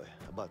and a boy,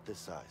 about this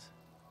size.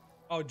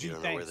 Oh, gee, You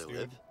don't know where thanks, they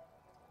dude. live?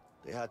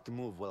 They had to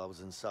move while I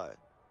was inside.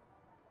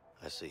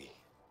 I see.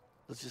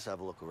 Let's just have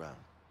a look around.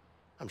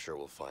 I'm sure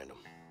we'll find them.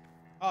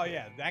 Oh,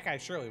 yeah, that guy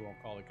surely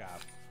won't call the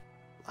cops.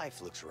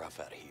 Life looks rough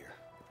out of here.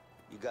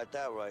 You got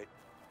that right.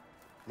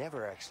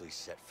 Never actually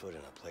set foot in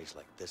a place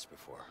like this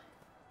before.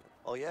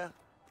 Oh, yeah?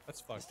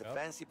 That's fucked Mr. up.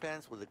 Fancy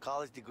Pants with a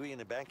college degree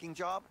and a banking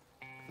job?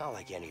 Not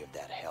like any of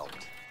that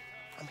helped.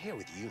 I'm here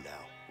with you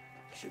now.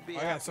 Should be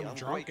I got happy. some I'm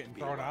drunk great to getting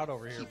be thrown around. out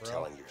over here, Keep bro.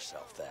 telling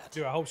yourself that.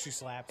 Dude, I hope she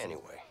slaps him.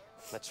 Anyway,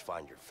 let's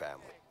find your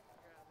family.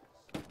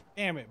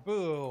 Damn it,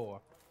 boo.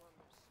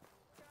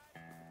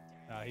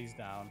 No, he's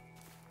down.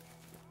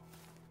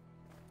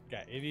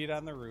 Got idiot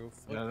on the roof.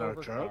 Flipped That's our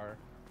over truck? car.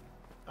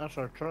 That's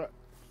our truck.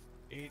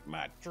 Eat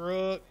my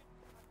truck.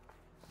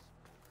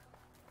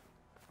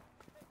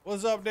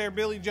 What's up there,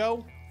 Billy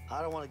Joe?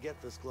 I don't want to get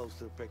this close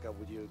to the pickup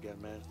with you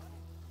again, man.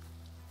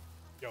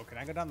 Yo, can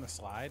I go down the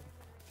slide?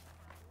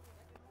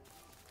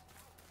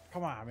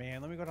 Come on,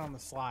 man. Let me go down the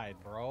slide,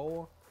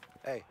 bro.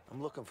 Hey,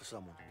 I'm looking for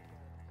someone.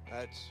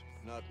 That's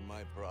not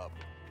my problem.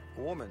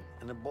 A woman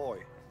and a boy,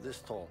 this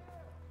tall.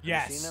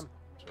 Yes. Have you seen them?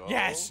 So,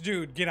 Yes,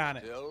 dude. Get on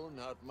it. Still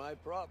not my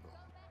problem.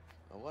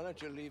 Now, why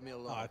don't you leave me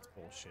alone? Oh, that's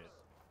bullshit.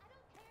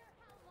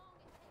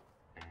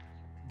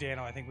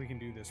 Dano, I think we can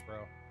do this, bro.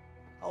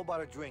 How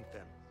about a drink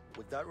then?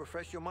 Would that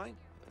refresh your mind?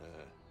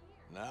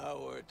 Now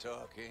we're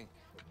talking.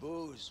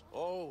 Booze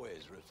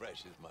always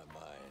refreshes my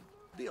mind.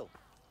 Deal.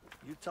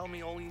 You tell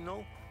me all you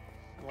know,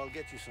 and I'll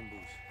get you some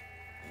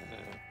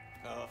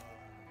booze.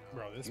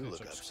 Bro, this You bitch look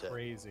looks upset.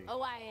 crazy.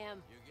 Oh, I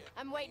am.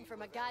 I'm waiting for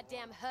my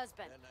goddamn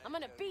husband. I'm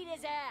gonna beat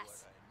his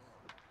ass.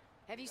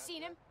 Have you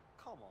seen him?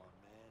 Come on,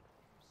 man.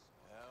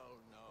 Hell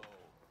no.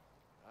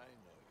 I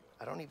know you.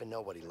 I don't even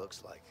know what he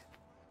looks like.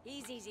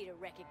 He's easy to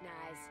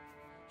recognize.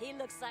 He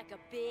looks like a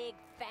big,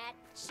 fat,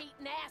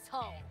 cheating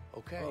asshole.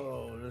 Okay.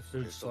 Oh, this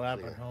dude's Just so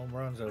slapping clear. home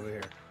runs over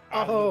here.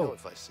 I don't even know Oh,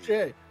 if I see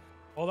shit.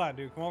 Hold on,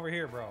 dude. Come over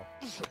here, bro.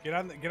 Get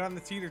on the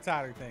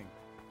teeter-totter thing.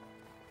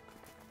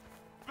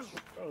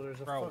 Oh, there's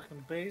a Bro.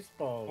 fucking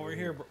baseball. Over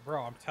here,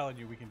 bro. I'm telling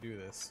you, we can do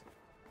this.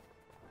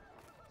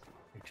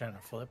 You trying to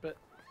flip it?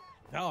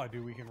 No,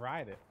 dude, we can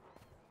ride it.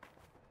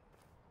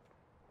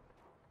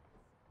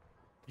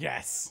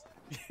 Yes.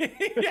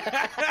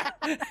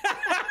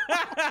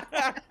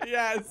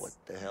 Yes. What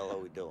the hell are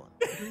we doing?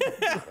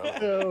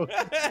 No.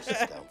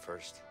 Sit down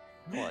first.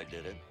 Oh, I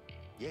did it.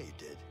 Yeah, you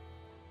did.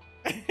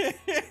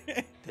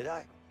 Did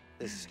I?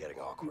 This is getting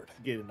awkward.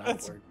 Getting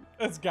That's awkward.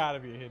 that's gotta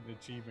be a hidden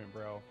achievement,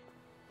 bro.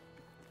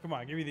 Come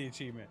on, give me the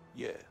achievement.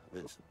 Yeah,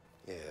 Vincent.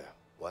 Yeah.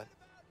 What?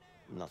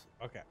 Nothing.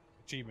 Okay,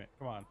 achievement.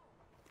 Come on.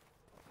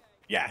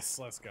 Yes,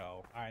 let's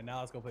go. All right, now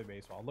let's go play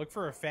baseball. Look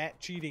for a fat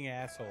cheating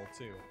asshole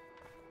too.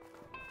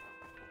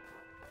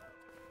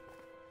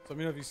 So let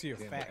me know if you see a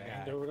fat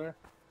Hand guy. over there.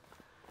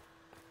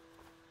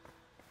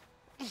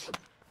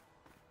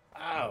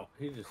 Ow!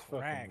 He just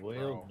Crack, fucking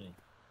wailed bro. me.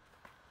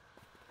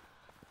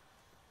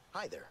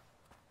 Hi there.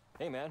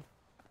 Hey, man.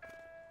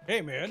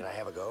 Hey, man. Can I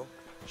have a go?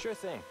 Sure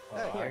thing.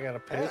 Oh, I got a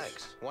pitch.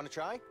 Thanks. Want to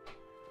try?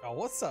 Oh,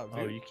 what's up,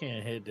 Oh, dude? you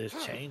can't hit this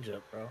change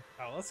up, bro.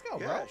 Oh, let's go,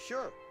 Yeah, bro.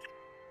 sure.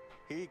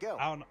 Here you go.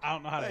 I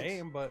don't know how to Thanks.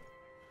 aim, but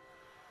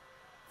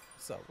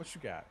what's up? What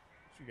you got?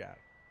 What you got?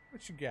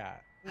 What you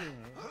got?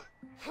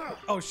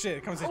 Oh shit!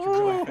 It comes at you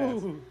really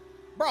fast,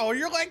 bro.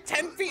 You're like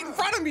 10 feet in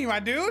front of me, my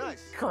dude.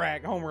 Nice.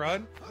 Crack, home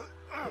run,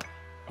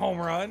 home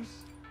run.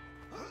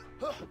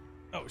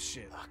 Oh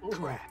shit!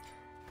 Crap.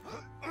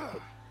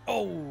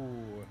 Oh,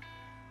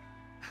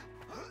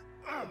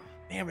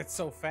 damn! It's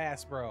so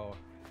fast, bro.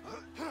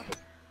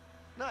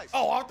 Nice.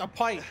 Oh, off the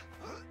pipe.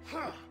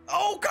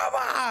 Oh, come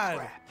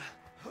on!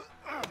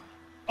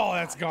 Oh,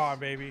 that's gone,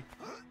 baby.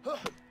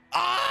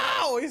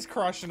 Oh, he's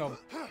crushing him.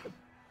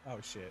 Oh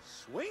shit!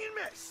 Swing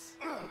and miss.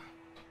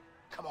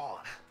 Come on.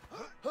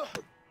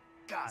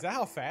 Is that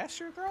how fast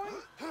you're throwing?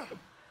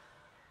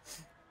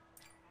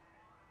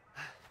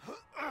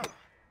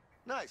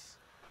 Nice.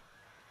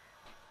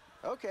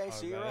 Okay, Oh,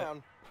 see you bet.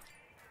 around.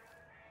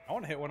 I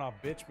want to hit one off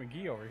bitch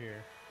McGee over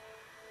here.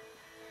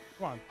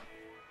 Come on.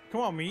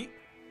 Come on, meat.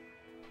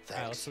 All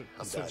right, Thanks. I'm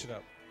let's done. switch it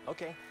up.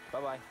 Okay,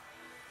 bye-bye.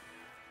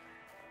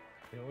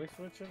 You always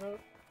switch it up?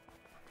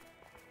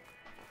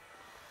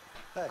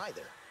 Hi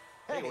there.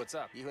 Hey, what's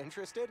up? You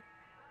interested?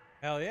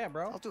 Hell yeah,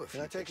 bro. I'll do a few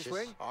Can I take a pitches.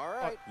 swing? All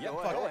right. yeah, go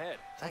fuck ahead. it. Go ahead.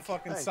 I'm Thank you.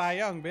 fucking Thanks. Cy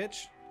Young,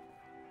 bitch.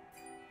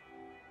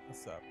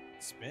 What's up?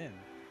 Spin.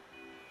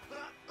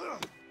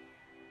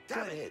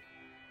 Good hit.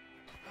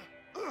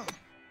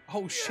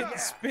 Oh shit, the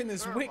spin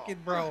is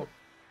wicked, bro.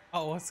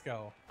 Oh, let's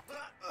go.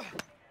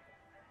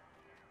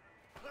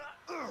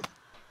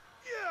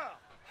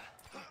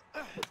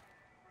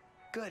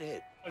 Good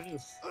hit. I'm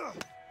just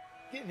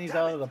getting these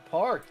out of the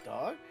park,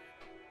 dog.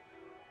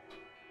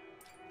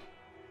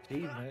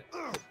 Achievement.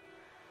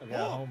 I got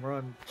a home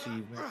run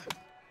achievement.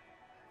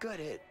 Good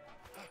hit.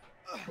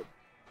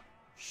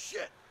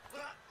 Shit.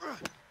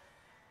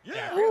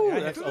 Yeah, Ooh, apparently, I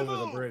that's hit, over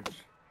the bridge.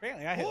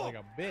 apparently I hit like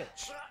a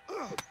bitch.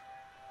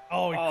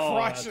 Oh, he Oh,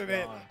 crushed that's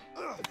it.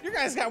 gone. You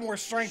guys got more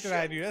strength than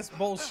I do. That's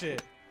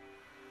bullshit.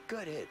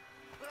 Good hit.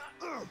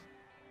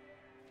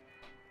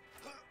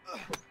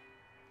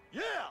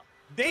 Yeah.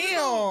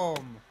 Damn.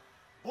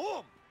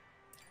 Boom.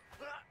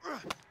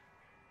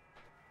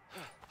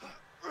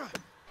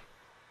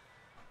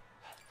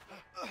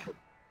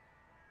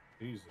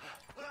 Jesus.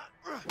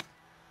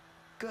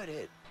 Good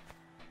hit.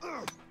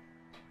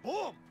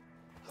 Boom!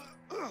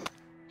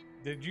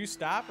 Did you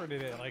stop or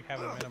did it like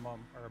have a minimum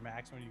or a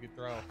maximum you could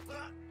throw?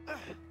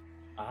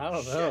 I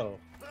don't know.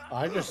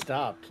 I just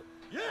stopped.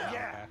 Yeah!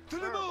 Okay. To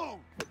the moon!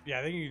 Yeah,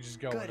 I think you just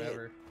go Good hit.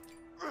 whatever.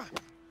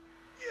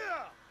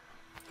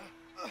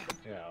 Yeah!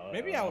 Yeah.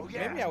 Maybe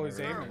I was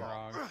aiming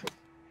wrong.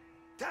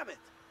 Damn it!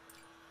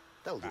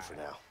 That'll do for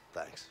now.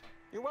 Thanks.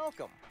 You're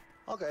welcome.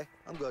 Okay,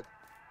 I'm good.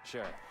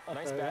 Sure. Okay,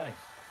 Nice batting. thanks.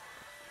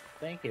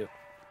 Thank you.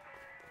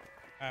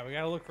 All right, we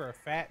gotta look for a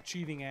fat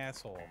cheating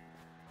asshole.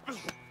 Right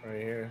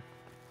here.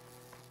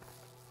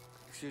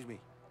 Excuse me.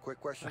 Quick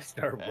question. I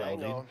start Hang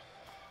welding. on.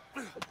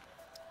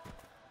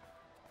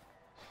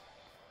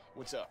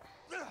 What's up?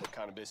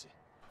 Kind of busy.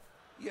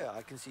 Yeah,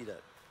 I can see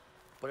that.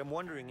 But I'm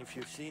wondering if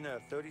you've seen a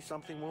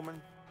 30-something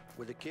woman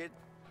with a kid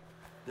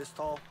this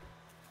tall.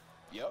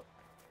 Yep.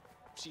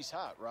 She's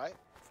hot, right?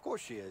 Of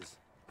course she is.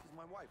 She's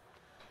my wife.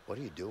 What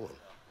are you doing?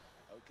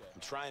 Okay.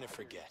 I'm trying to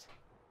forget.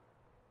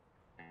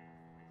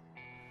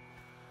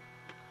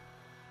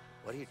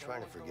 What are you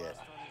trying to forget?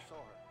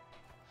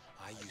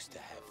 I used to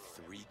have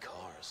 3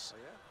 cars, Oh,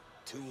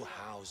 yeah? 2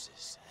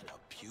 houses, and a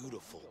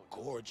beautiful,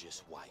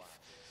 gorgeous wife,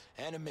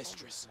 and a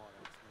mistress.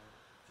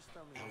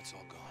 Now it's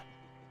all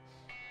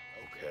gone.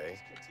 Okay.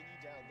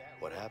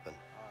 What happened?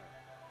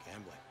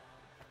 Gambling.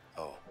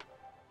 Oh,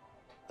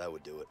 that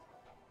would do it.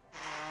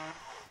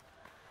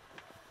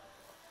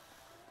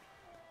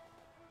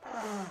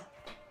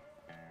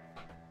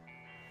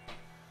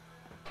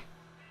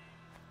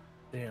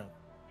 Damn.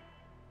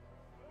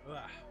 Ugh.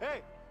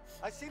 Hey,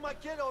 I see my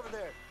kid over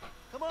there.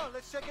 Come on,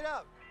 let's check it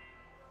out.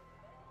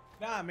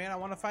 Nah, man, I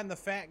want to find the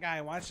fat guy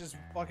and watch his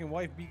fucking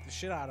wife beat the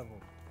shit out of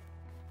him.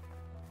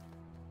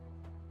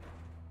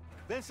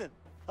 Vincent,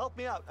 help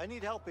me out. I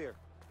need help here.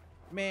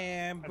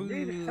 Man, I boo.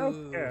 need help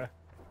here.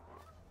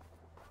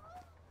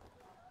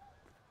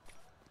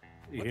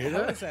 You What hear the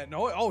hell that? is that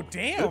noise? Oh,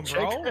 damn,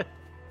 bro.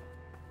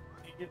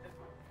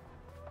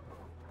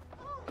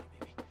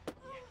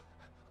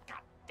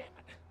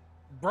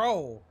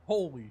 Bro,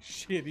 holy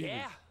shit. he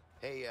Yeah? was-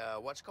 Hey,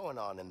 what's going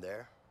on in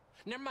there?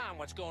 Never mind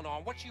what's going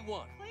on. What you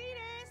want?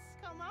 Cletus,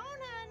 come on,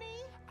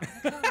 honey.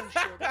 I'm coming,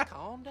 sugar.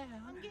 Calm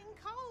down. I'm getting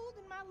cold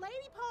in my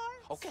lady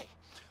parts. Okay.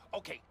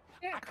 Okay.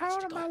 Yeah, I got cold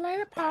to in go. my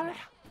lady Bye part. now.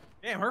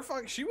 Damn, her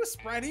fuck, she was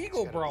spread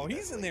eagle, gotta bro. be that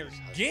He's in there lady's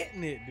husband.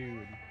 getting it,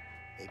 dude.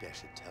 Maybe I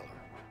should tell her.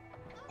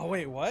 Oh,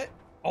 wait, what?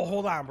 Oh,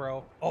 hold on,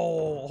 bro.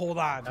 Oh, hold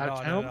on. No,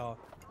 That's no, him? no.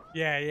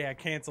 Yeah,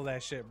 cancel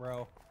that shit,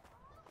 bro.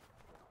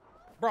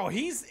 Bro,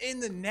 he's in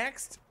the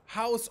next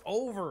house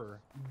over,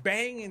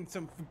 banging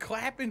some,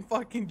 clapping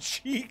fucking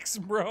cheeks,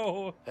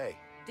 bro. Hey,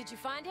 Did you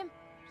find him?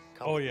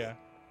 come Oh, with me. yeah.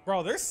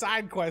 Bro, there's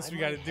side quests I we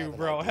gotta might do, have an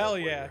bro. idea Hell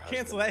of where yeah. your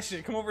Cancel husband that is.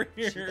 shit. Come over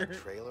See that here.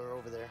 trailer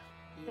over there?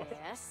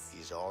 Yes.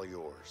 He's all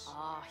yours.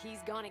 Oh, he's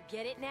gonna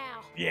get it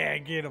now. Yeah,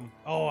 get him.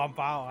 Oh, I'm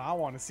following. I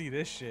want to see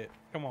this shit.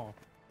 Come on.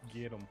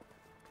 Get him.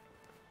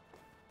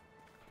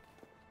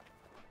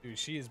 Dude,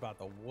 she is about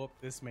to whoop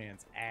this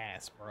man's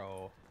ass,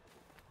 bro.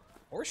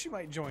 Or she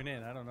might join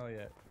in. I don't know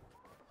yet.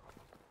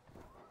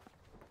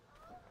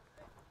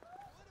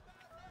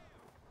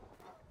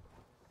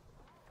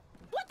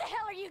 What the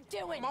hell are you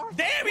doing?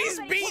 Damn, he's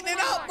Somebody beating put it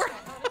me up,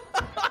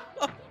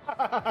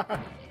 bro.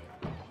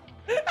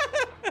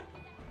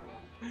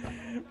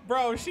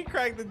 Bro, she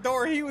cracked the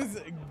door. He was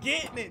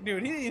getting it,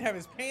 dude. He didn't even have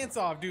his pants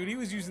off, dude. He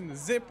was using the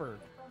zipper.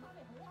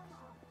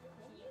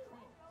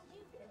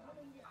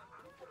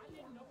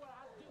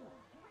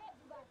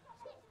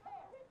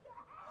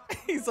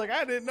 He's like,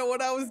 I didn't know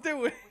what I was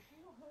doing.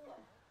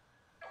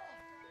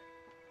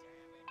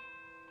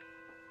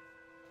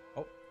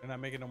 Oh, they're not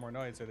making no more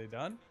noise. Are they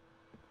done?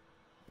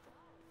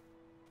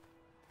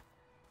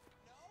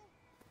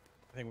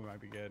 I think we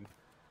might be good.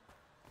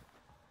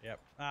 Yep.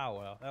 Ah,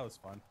 well, that was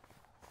fun.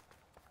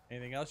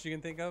 Anything else you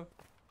can think of?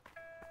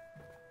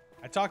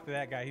 I talked to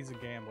that guy. He's a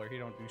gambler. He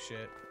don't do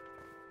shit.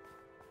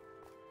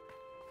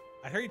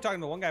 I heard you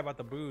talking to one guy about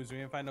the booze. We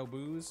didn't find no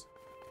booze.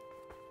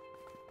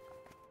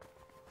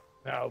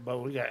 No, but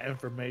we got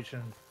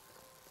information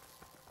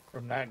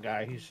from that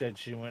guy. He said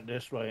she went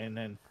this way, and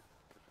then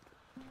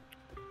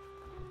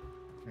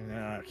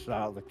I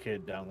saw the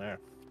kid down there.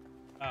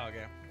 Oh,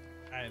 okay.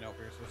 I didn't know if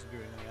we were supposed to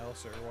do anything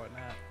else or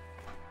whatnot.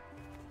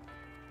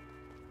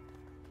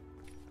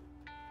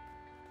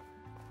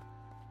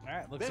 All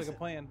right, looks like a Vincent.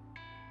 plan.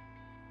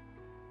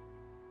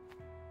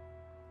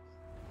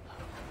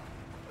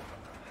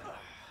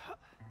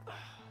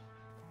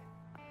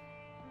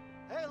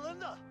 Hey,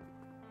 Linda!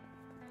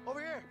 Over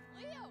here!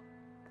 Leo!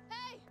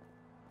 Hey!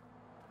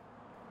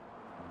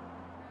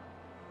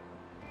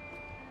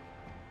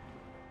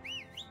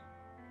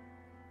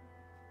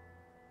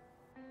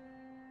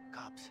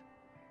 Cops.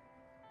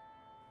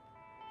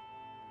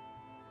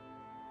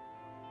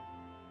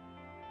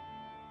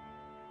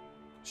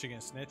 She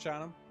gonna snitch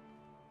on him?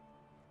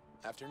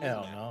 Afternoon.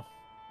 Hell now. no.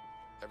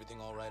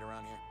 Everything all right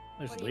around here?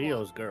 There's What do you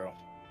Leo's girl.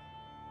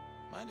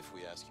 Mind if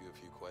we ask you a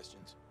few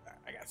questions?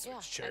 I got Yeah,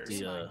 switch I chairs. do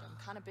Yeah. mind. I'm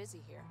kind of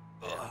busy here.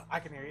 I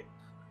can hear you.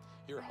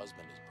 Your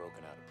husband is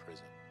broken out of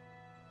prison.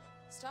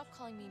 Stop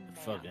calling me ma'am.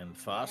 Fucking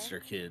foster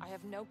okay? kid. I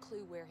have no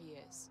clue where he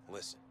is.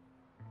 Listen,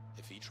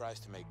 if he tries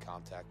to make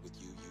contact with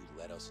you, you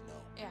let us know.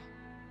 Yeah,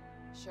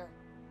 sure.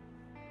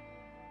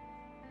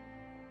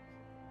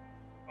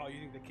 Oh, you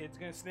think the kid's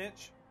gonna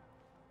snitch?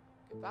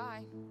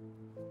 Goodbye.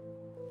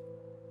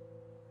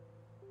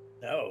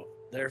 No,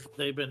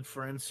 they've been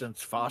friends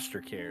since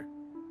foster care,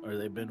 or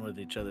they've been with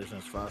each other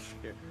since foster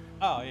care.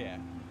 Oh yeah.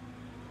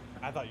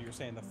 I thought you were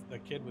saying the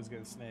kid was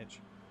gonna snitch.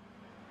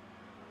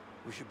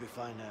 We should be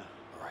fine now.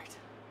 All right.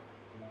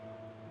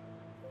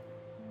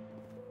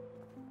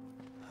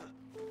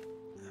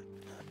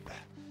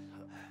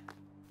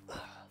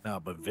 No,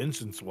 but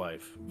Vincent's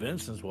wife's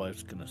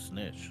gonna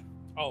snitch.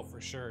 Oh, for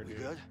sure, dude.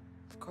 Good?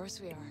 Of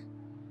course we are.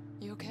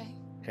 You okay?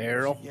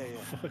 Carol? Yeah,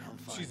 I'm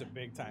fine. She's a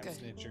big time Good.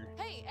 snitcher.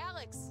 Hey,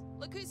 Alex,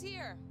 look who's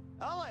here.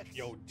 Alex!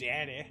 Yo,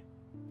 daddy.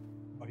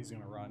 Oh, he's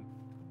gonna run.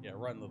 Yeah,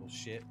 run, little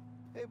shit.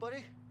 Hey,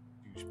 buddy.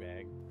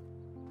 Douchebag.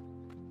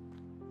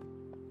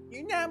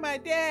 You're not my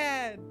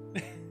dad!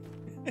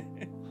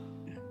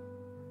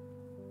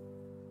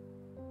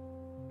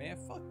 Man,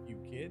 fuck you,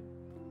 kid.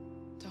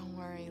 Don't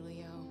worry,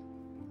 Leo.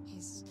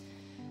 He's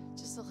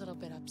just a little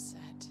bit upset.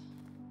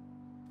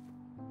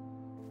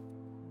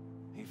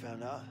 He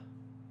found out?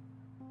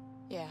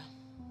 Yeah,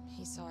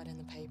 he saw it in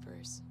the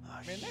papers. Oh,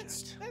 Man,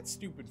 shit. that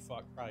stupid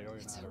fuck probably don't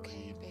even It's know how to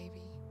okay, read.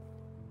 baby.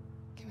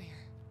 Come here.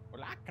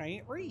 Well, I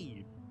can't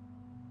read.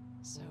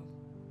 So,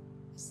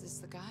 is this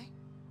the guy?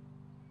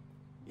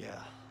 Yeah,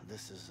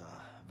 this is,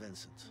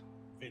 Vincent.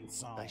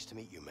 Vincent. Nice to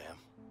meet you, ma'am.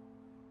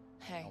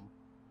 Hey.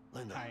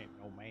 Linda, I ain't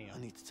no man. I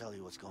need to tell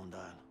you what's going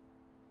down.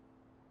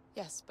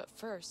 Yes, but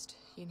first,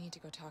 you need to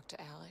go talk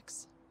to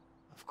Alex.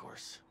 Of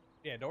course.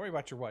 Yeah, don't worry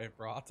about your wife,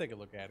 bro. I'll take a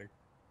look at her.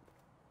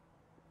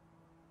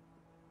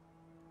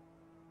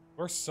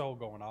 We're so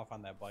going off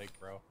on that bike,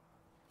 bro.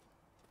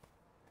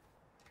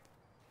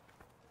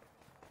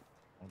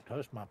 Don't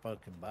touch my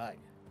fucking bike.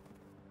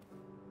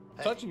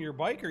 Hey. Touching your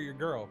bike or your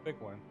girl?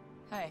 Pick one.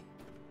 Hey.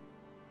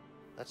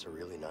 That's a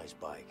really nice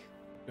bike.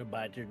 Go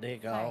bite your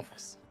dick off.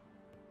 Thanks.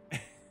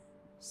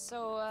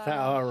 So, That's how I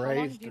how long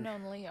raised have you her.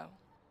 known Leo?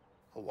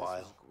 A while,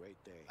 This was a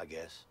great day. I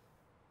guess.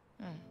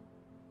 Hmm.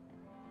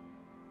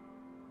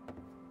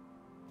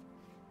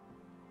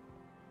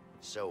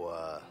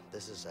 So,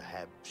 this is a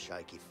Hab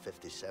Shikey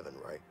 57,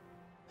 right?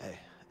 Hey,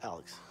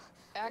 Alex.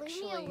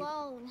 Actually, Leave me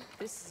alone.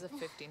 this is a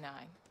 59.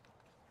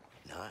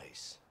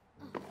 Nice.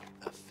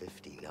 A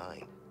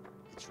 59.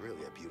 It's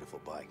really a beautiful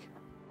bike.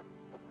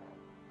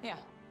 Yeah,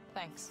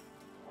 thanks.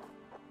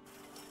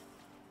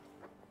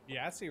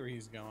 Yeah, I see where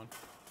he's going.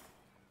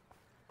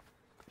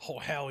 Oh,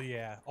 hell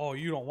yeah. Oh,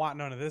 you don't want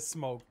none of this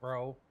smoke,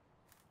 bro.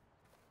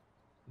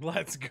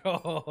 Let's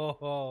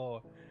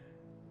go.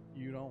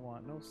 You don't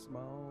want no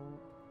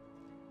smoke.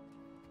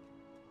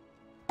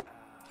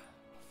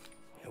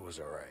 It was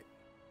all right.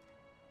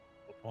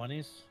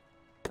 20s?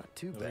 Not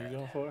too What are you bad.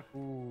 going for?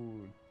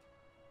 Ooh.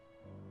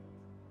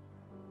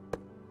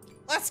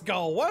 Let's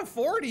go.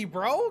 140,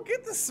 bro.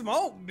 Get the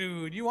smoke,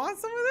 dude. You want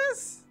some of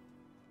this?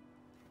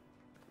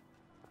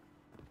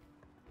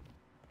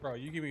 Bro,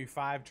 you give me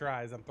 5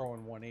 tries, I'm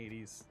throwing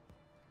 180s.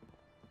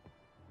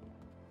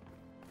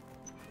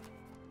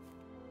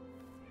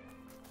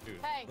 Dude,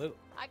 Hey, little,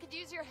 I could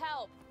use your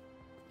help.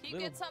 Can you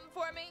Little- get something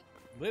for me?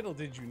 little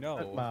did you Fuck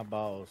know, my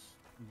balls.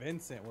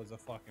 Vincent was a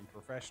fucking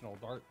professional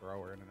dart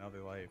thrower in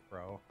another life,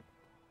 bro.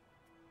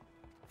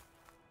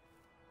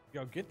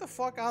 Yo, get the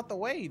fuck out the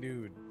way,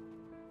 dude.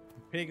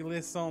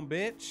 Pigless son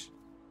bitch.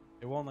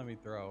 It won't let me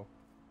throw.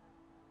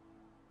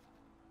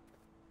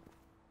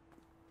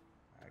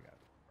 I got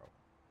it, bro.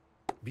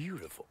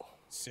 Beautiful.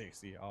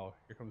 60. Oh,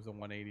 here comes the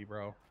 180,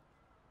 bro.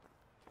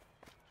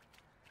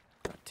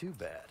 Not too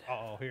bad. Uh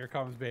oh, here it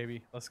comes,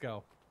 baby. Let's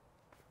go.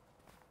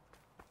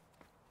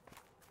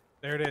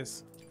 There it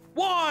is.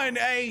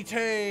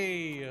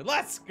 180!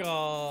 Let's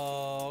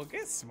go!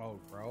 Get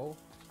smoked, bro.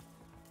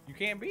 You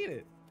can't beat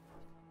it.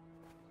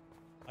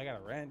 I got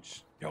a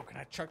wrench. Yo, can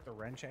I chuck the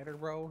wrench at her,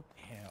 bro?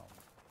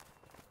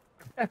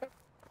 Damn.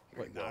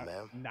 Here you go, now,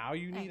 ma'am. now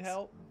you need Thanks.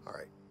 help? All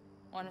right.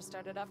 Want to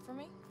start it up for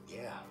me?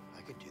 Yeah,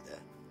 I could do that.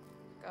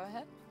 Go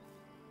ahead.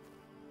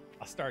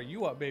 I'll start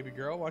you up, baby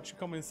girl. Why don't you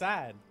come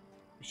inside?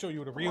 Show you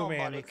what a real on, man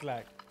buddy. looks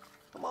like.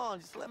 Come on,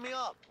 just let me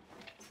up.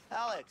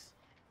 Alex.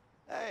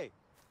 Hey.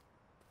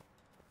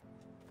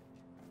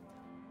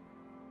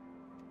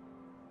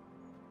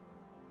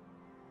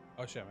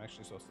 Oh shit, I'm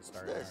actually supposed to What's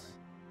start it, aren't this?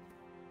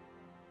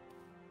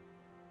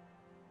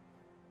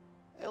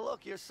 Hey,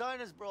 look, your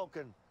sign is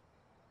broken.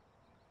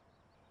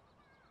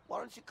 Why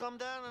don't you come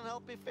down and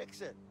help me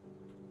fix it?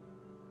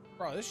 I?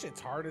 Bro, this shit's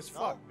hard as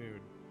fuck,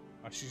 dude.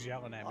 Oh, she's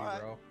yelling at me, All right.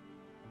 bro.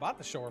 I'm about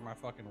to show her my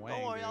fucking way.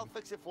 Don't worry, dude. I'll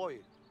fix it for you.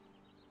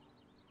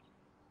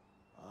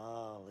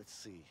 Let's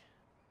see.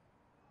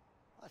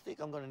 I think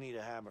I'm gonna need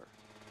a hammer.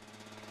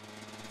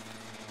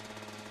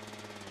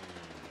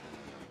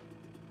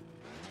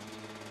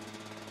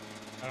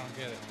 I don't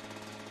get it.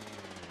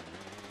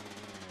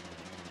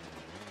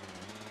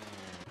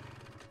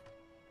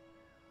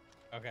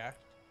 Okay.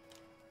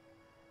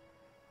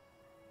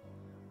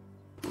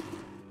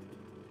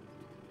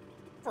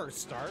 first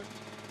start.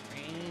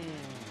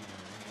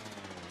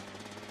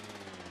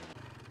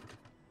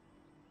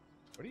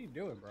 What are you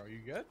doing, bro? You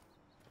good?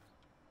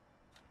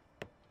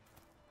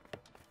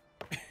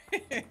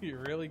 You're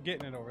really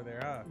getting it over there,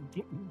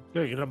 huh?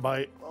 Taking a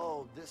bite.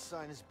 Oh, this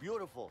sign is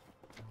beautiful.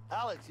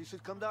 Alex, you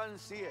should come down and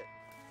see it.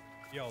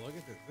 Yo, look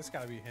at this. This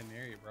gotta be a hidden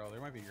area, bro. There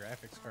might be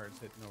graphics cards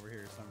hidden over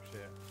here or some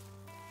shit.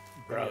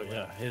 Bro,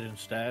 yeah, hidden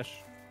stash.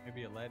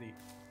 Maybe a Letty.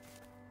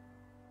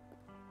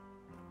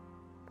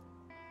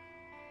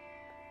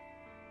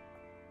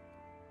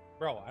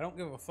 Bro, I don't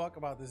give a fuck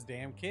about this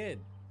damn kid.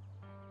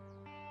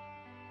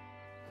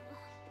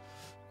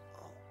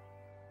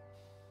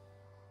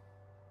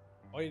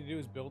 All you do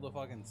is build a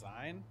fucking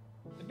sign?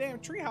 The damn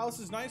treehouse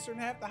is nicer than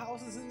half the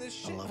houses in this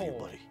shithole. I love you,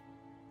 buddy.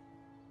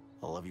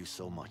 I love you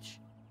so much.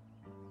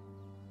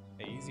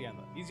 Hey, easy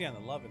on the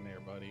love in there,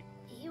 buddy.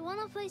 You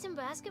wanna play some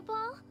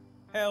basketball?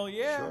 Hell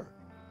yeah. Sure.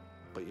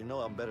 But you know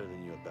I'm better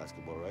than you at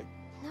basketball, right?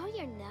 No,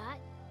 you're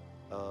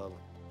not.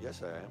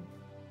 Yes, I am.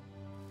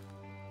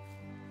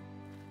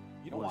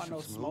 You don't want no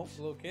smoke,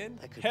 little kid?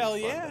 That Hell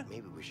be fun, yeah. but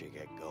maybe we should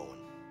get going.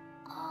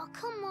 Oh,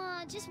 come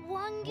on. Just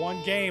one game.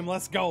 One game.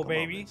 Let's go, Come on,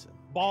 baby. Vincent.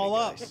 Ball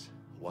Hey, up. guys,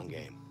 one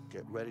game.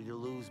 Get ready to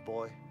lose,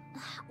 boy.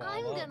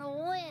 I'm gonna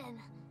win.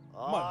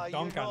 I'm gonna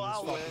dunk you know on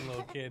I'll this fucking win.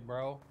 little kid,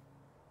 bro.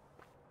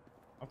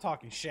 I'm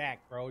talking Shaq,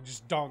 bro.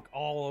 Just dunk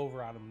all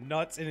over on him.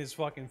 Nuts in his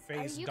fucking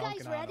face. Are you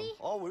dunking guys ready?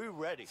 Oh, we're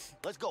ready.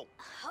 Let's go.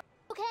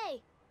 Okay. On him.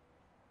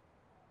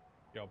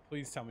 Yo,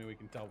 please tell me we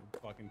can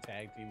fucking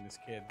tag team this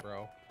kid,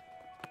 bro.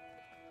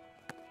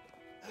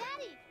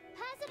 Daddy,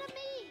 pass it to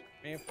me.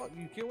 Man, fuck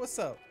you, kid. What's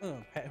up?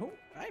 Who?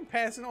 I ain't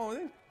passing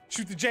on.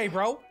 Shoot the J,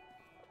 bro.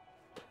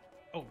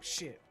 Oh,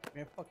 shit.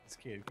 Man, fuck this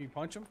kid. Can you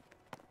punch him?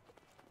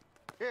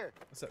 Here.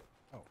 What's up?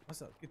 Oh,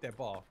 what's up? Get that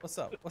ball. What's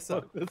up? What's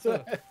up? What's What's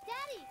up? up?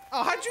 Daddy.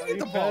 Oh, how'd you Are get you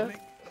the ball, good? man?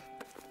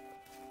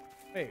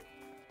 Wait.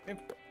 Man,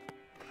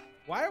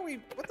 why are we...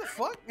 What the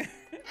fuck?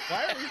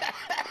 Why are we...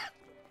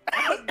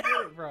 I don't get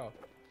it, bro.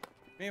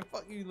 Man,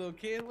 fuck you, little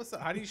kid. What's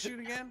up? How do you shoot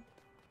again?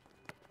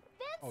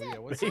 Oh, yeah.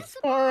 What's up?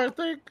 Or I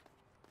think.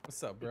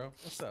 What's up, bro?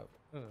 What's up?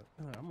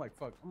 I'm like,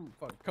 fuck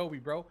Kobe,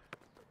 bro.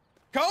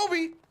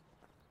 Kobe!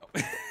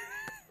 Oh.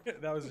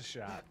 That was a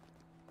shot.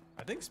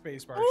 I think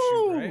spacebar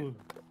shoot, right?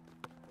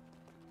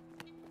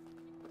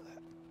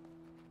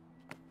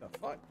 The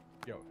fuck?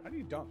 Yo, how do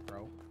you dunk,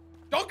 bro?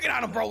 Dunk it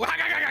on him, bro! Oh,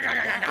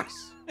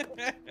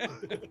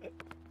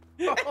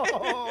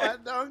 I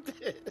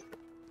dunked it.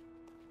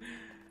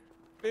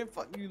 Man,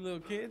 fuck you, little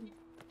kid.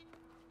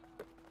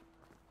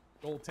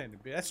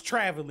 Goaltending, bitch. That's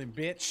traveling,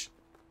 bitch.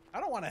 I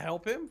don't want to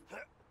help him.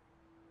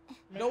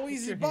 No Get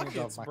easy your hands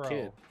buckets, off my bro.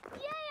 kid.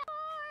 Yay,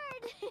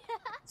 hard.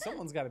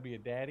 Someone's got to be a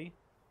daddy.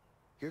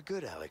 You're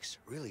good, Alex.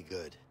 Really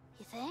good.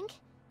 You think?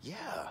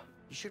 Yeah.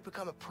 You should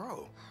become a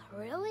pro.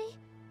 Really?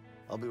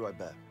 I'll be right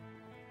back.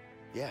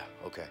 Yeah,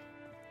 okay.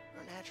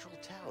 You're a natural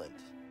talent.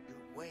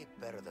 You're way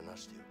better than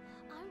us two.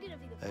 I'm gonna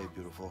be the Hey, best.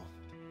 beautiful.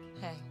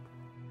 Hey.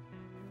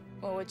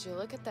 Well, would you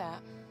look at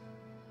that?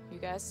 You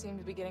guys seem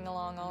to be getting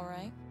along all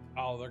right.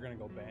 Oh, they're gonna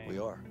go bang. We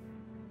are.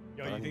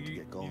 Yo, But I you need think to you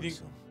get going think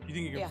soon. you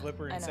think you can Yeah, flip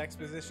her I in know. sex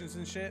positions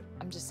and shit?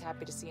 I'm just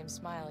happy to see him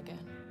smile again.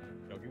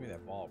 Yo, give me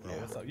that ball, bro. Yeah.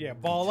 What's up? Yeah,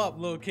 ball up,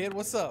 little kid.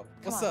 What's up?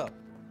 Come What's on. up?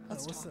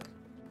 Let's What's talk. up?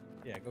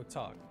 Yeah, go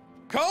talk.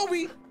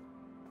 Kobe!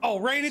 Oh,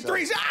 raining So,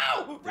 threes!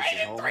 Ow! this is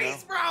Raining home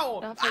threes, bro!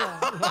 Not for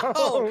long.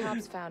 Oh! The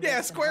cops found Yeah, us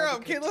and square held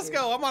up, the kid. Let's too.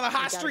 go. I'm on a We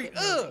hot gotta street.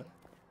 get moving.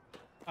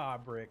 Ah,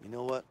 brick. You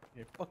know what?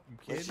 Yeah, fuck you,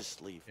 kid. Let's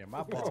just leave. Yeah,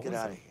 my ball. Let's get What's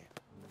out up? of here.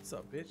 What's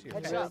up, bitch? Yeah,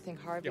 I pass- really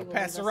think Harvey Yo, will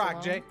pass the leave us rock,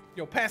 alone. Jay.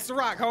 Yo, pass the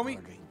rock, homie.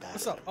 Wondering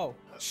What's back. up? Oh,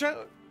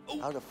 shut.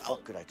 How the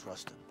fuck could I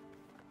trust him?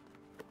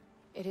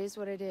 It is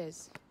what it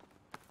is.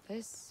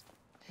 This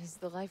is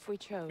the life we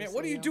chose. Man,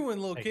 what are you Leo. doing,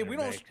 little kid? We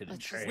don't. Make it a Let's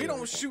just trade. We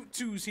don't shoot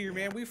twos here,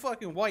 man. We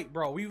fucking white,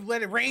 bro. We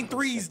let it rain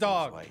threes,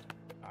 dog. Right.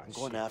 Ah, I'm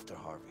going shit. after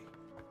Harvey.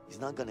 He's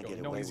not gonna Yo,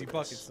 get no away easy with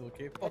buckets, this. little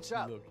kid. Fuck Heads you,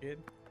 up. little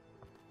kid.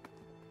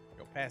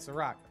 Yo, pass the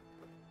rock.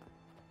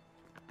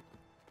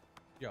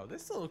 Yo,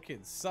 this little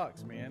kid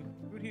sucks, man.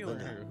 Who'd heal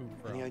Linda, her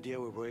hoop from? any idea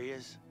where he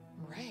is?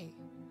 Right.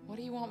 What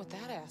do you want with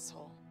that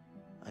asshole?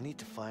 I need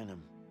to find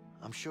him.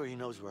 I'm sure he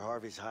knows where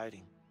Harvey's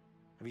hiding.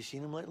 Have you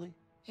seen him lately?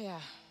 Yeah.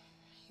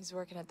 He's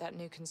working at that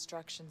new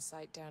construction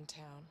site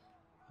downtown.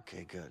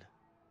 Okay, good.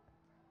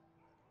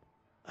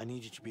 I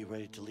need you to be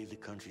ready to leave the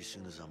country as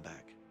soon as I'm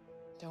back.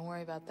 Don't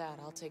worry about that.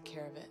 I'll take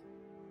care of it.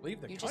 Leave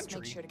the You country. just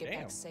make sure to get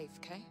Damn. back safe,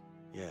 okay?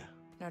 Yeah,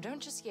 No,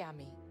 don't just yeah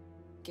me.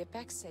 Get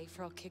back safe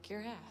or I'll kick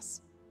your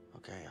ass.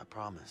 okay, I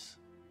promise.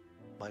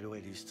 By the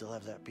way, do you still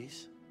have that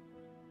piece?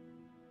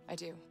 I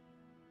do.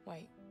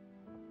 Wait.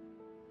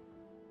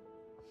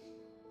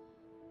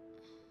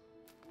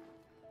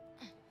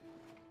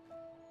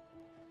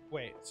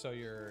 Wait, so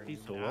you're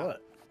Piece of not,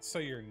 what? So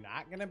you're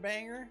not gonna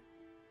bang her?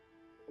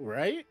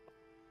 Right?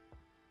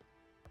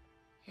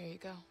 Here you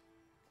go.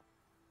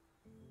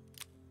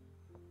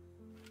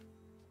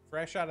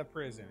 Fresh out of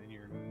prison, and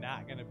you're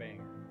not gonna bang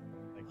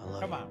her? Like, I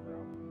love come you. on,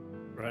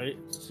 bro. Right?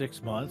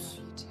 6 months.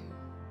 You too.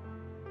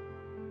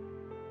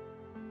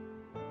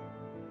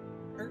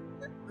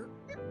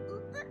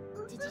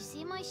 Did you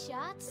see my my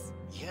shots?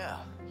 Yeah,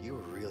 you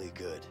were really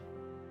good.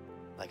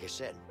 Like I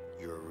said,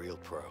 you're a real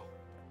pro.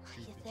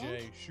 You Jay,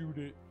 think? shoot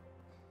it.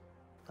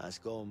 Nice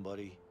going,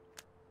 buddy.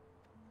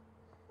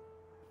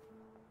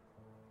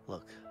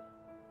 Look,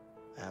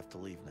 I have to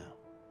leave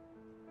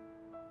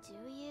now. Do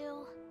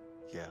you?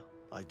 Yeah,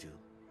 I do.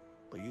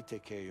 But you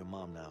take care of your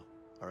mom now,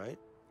 all right?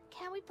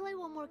 Can we play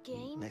one more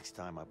game? Next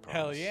time, I promise.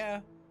 Hell yeah.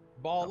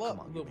 Ball Now, come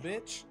up, on, little give me a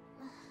hug. bitch.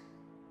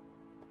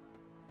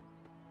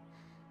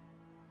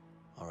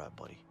 All right,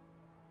 buddy.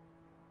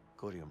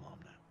 Go to your mom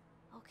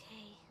now.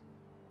 Okay.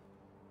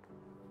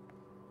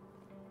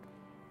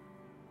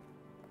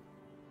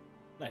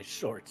 Nice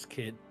shorts,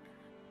 kid.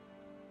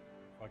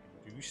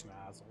 Fucking douche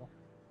nozzle.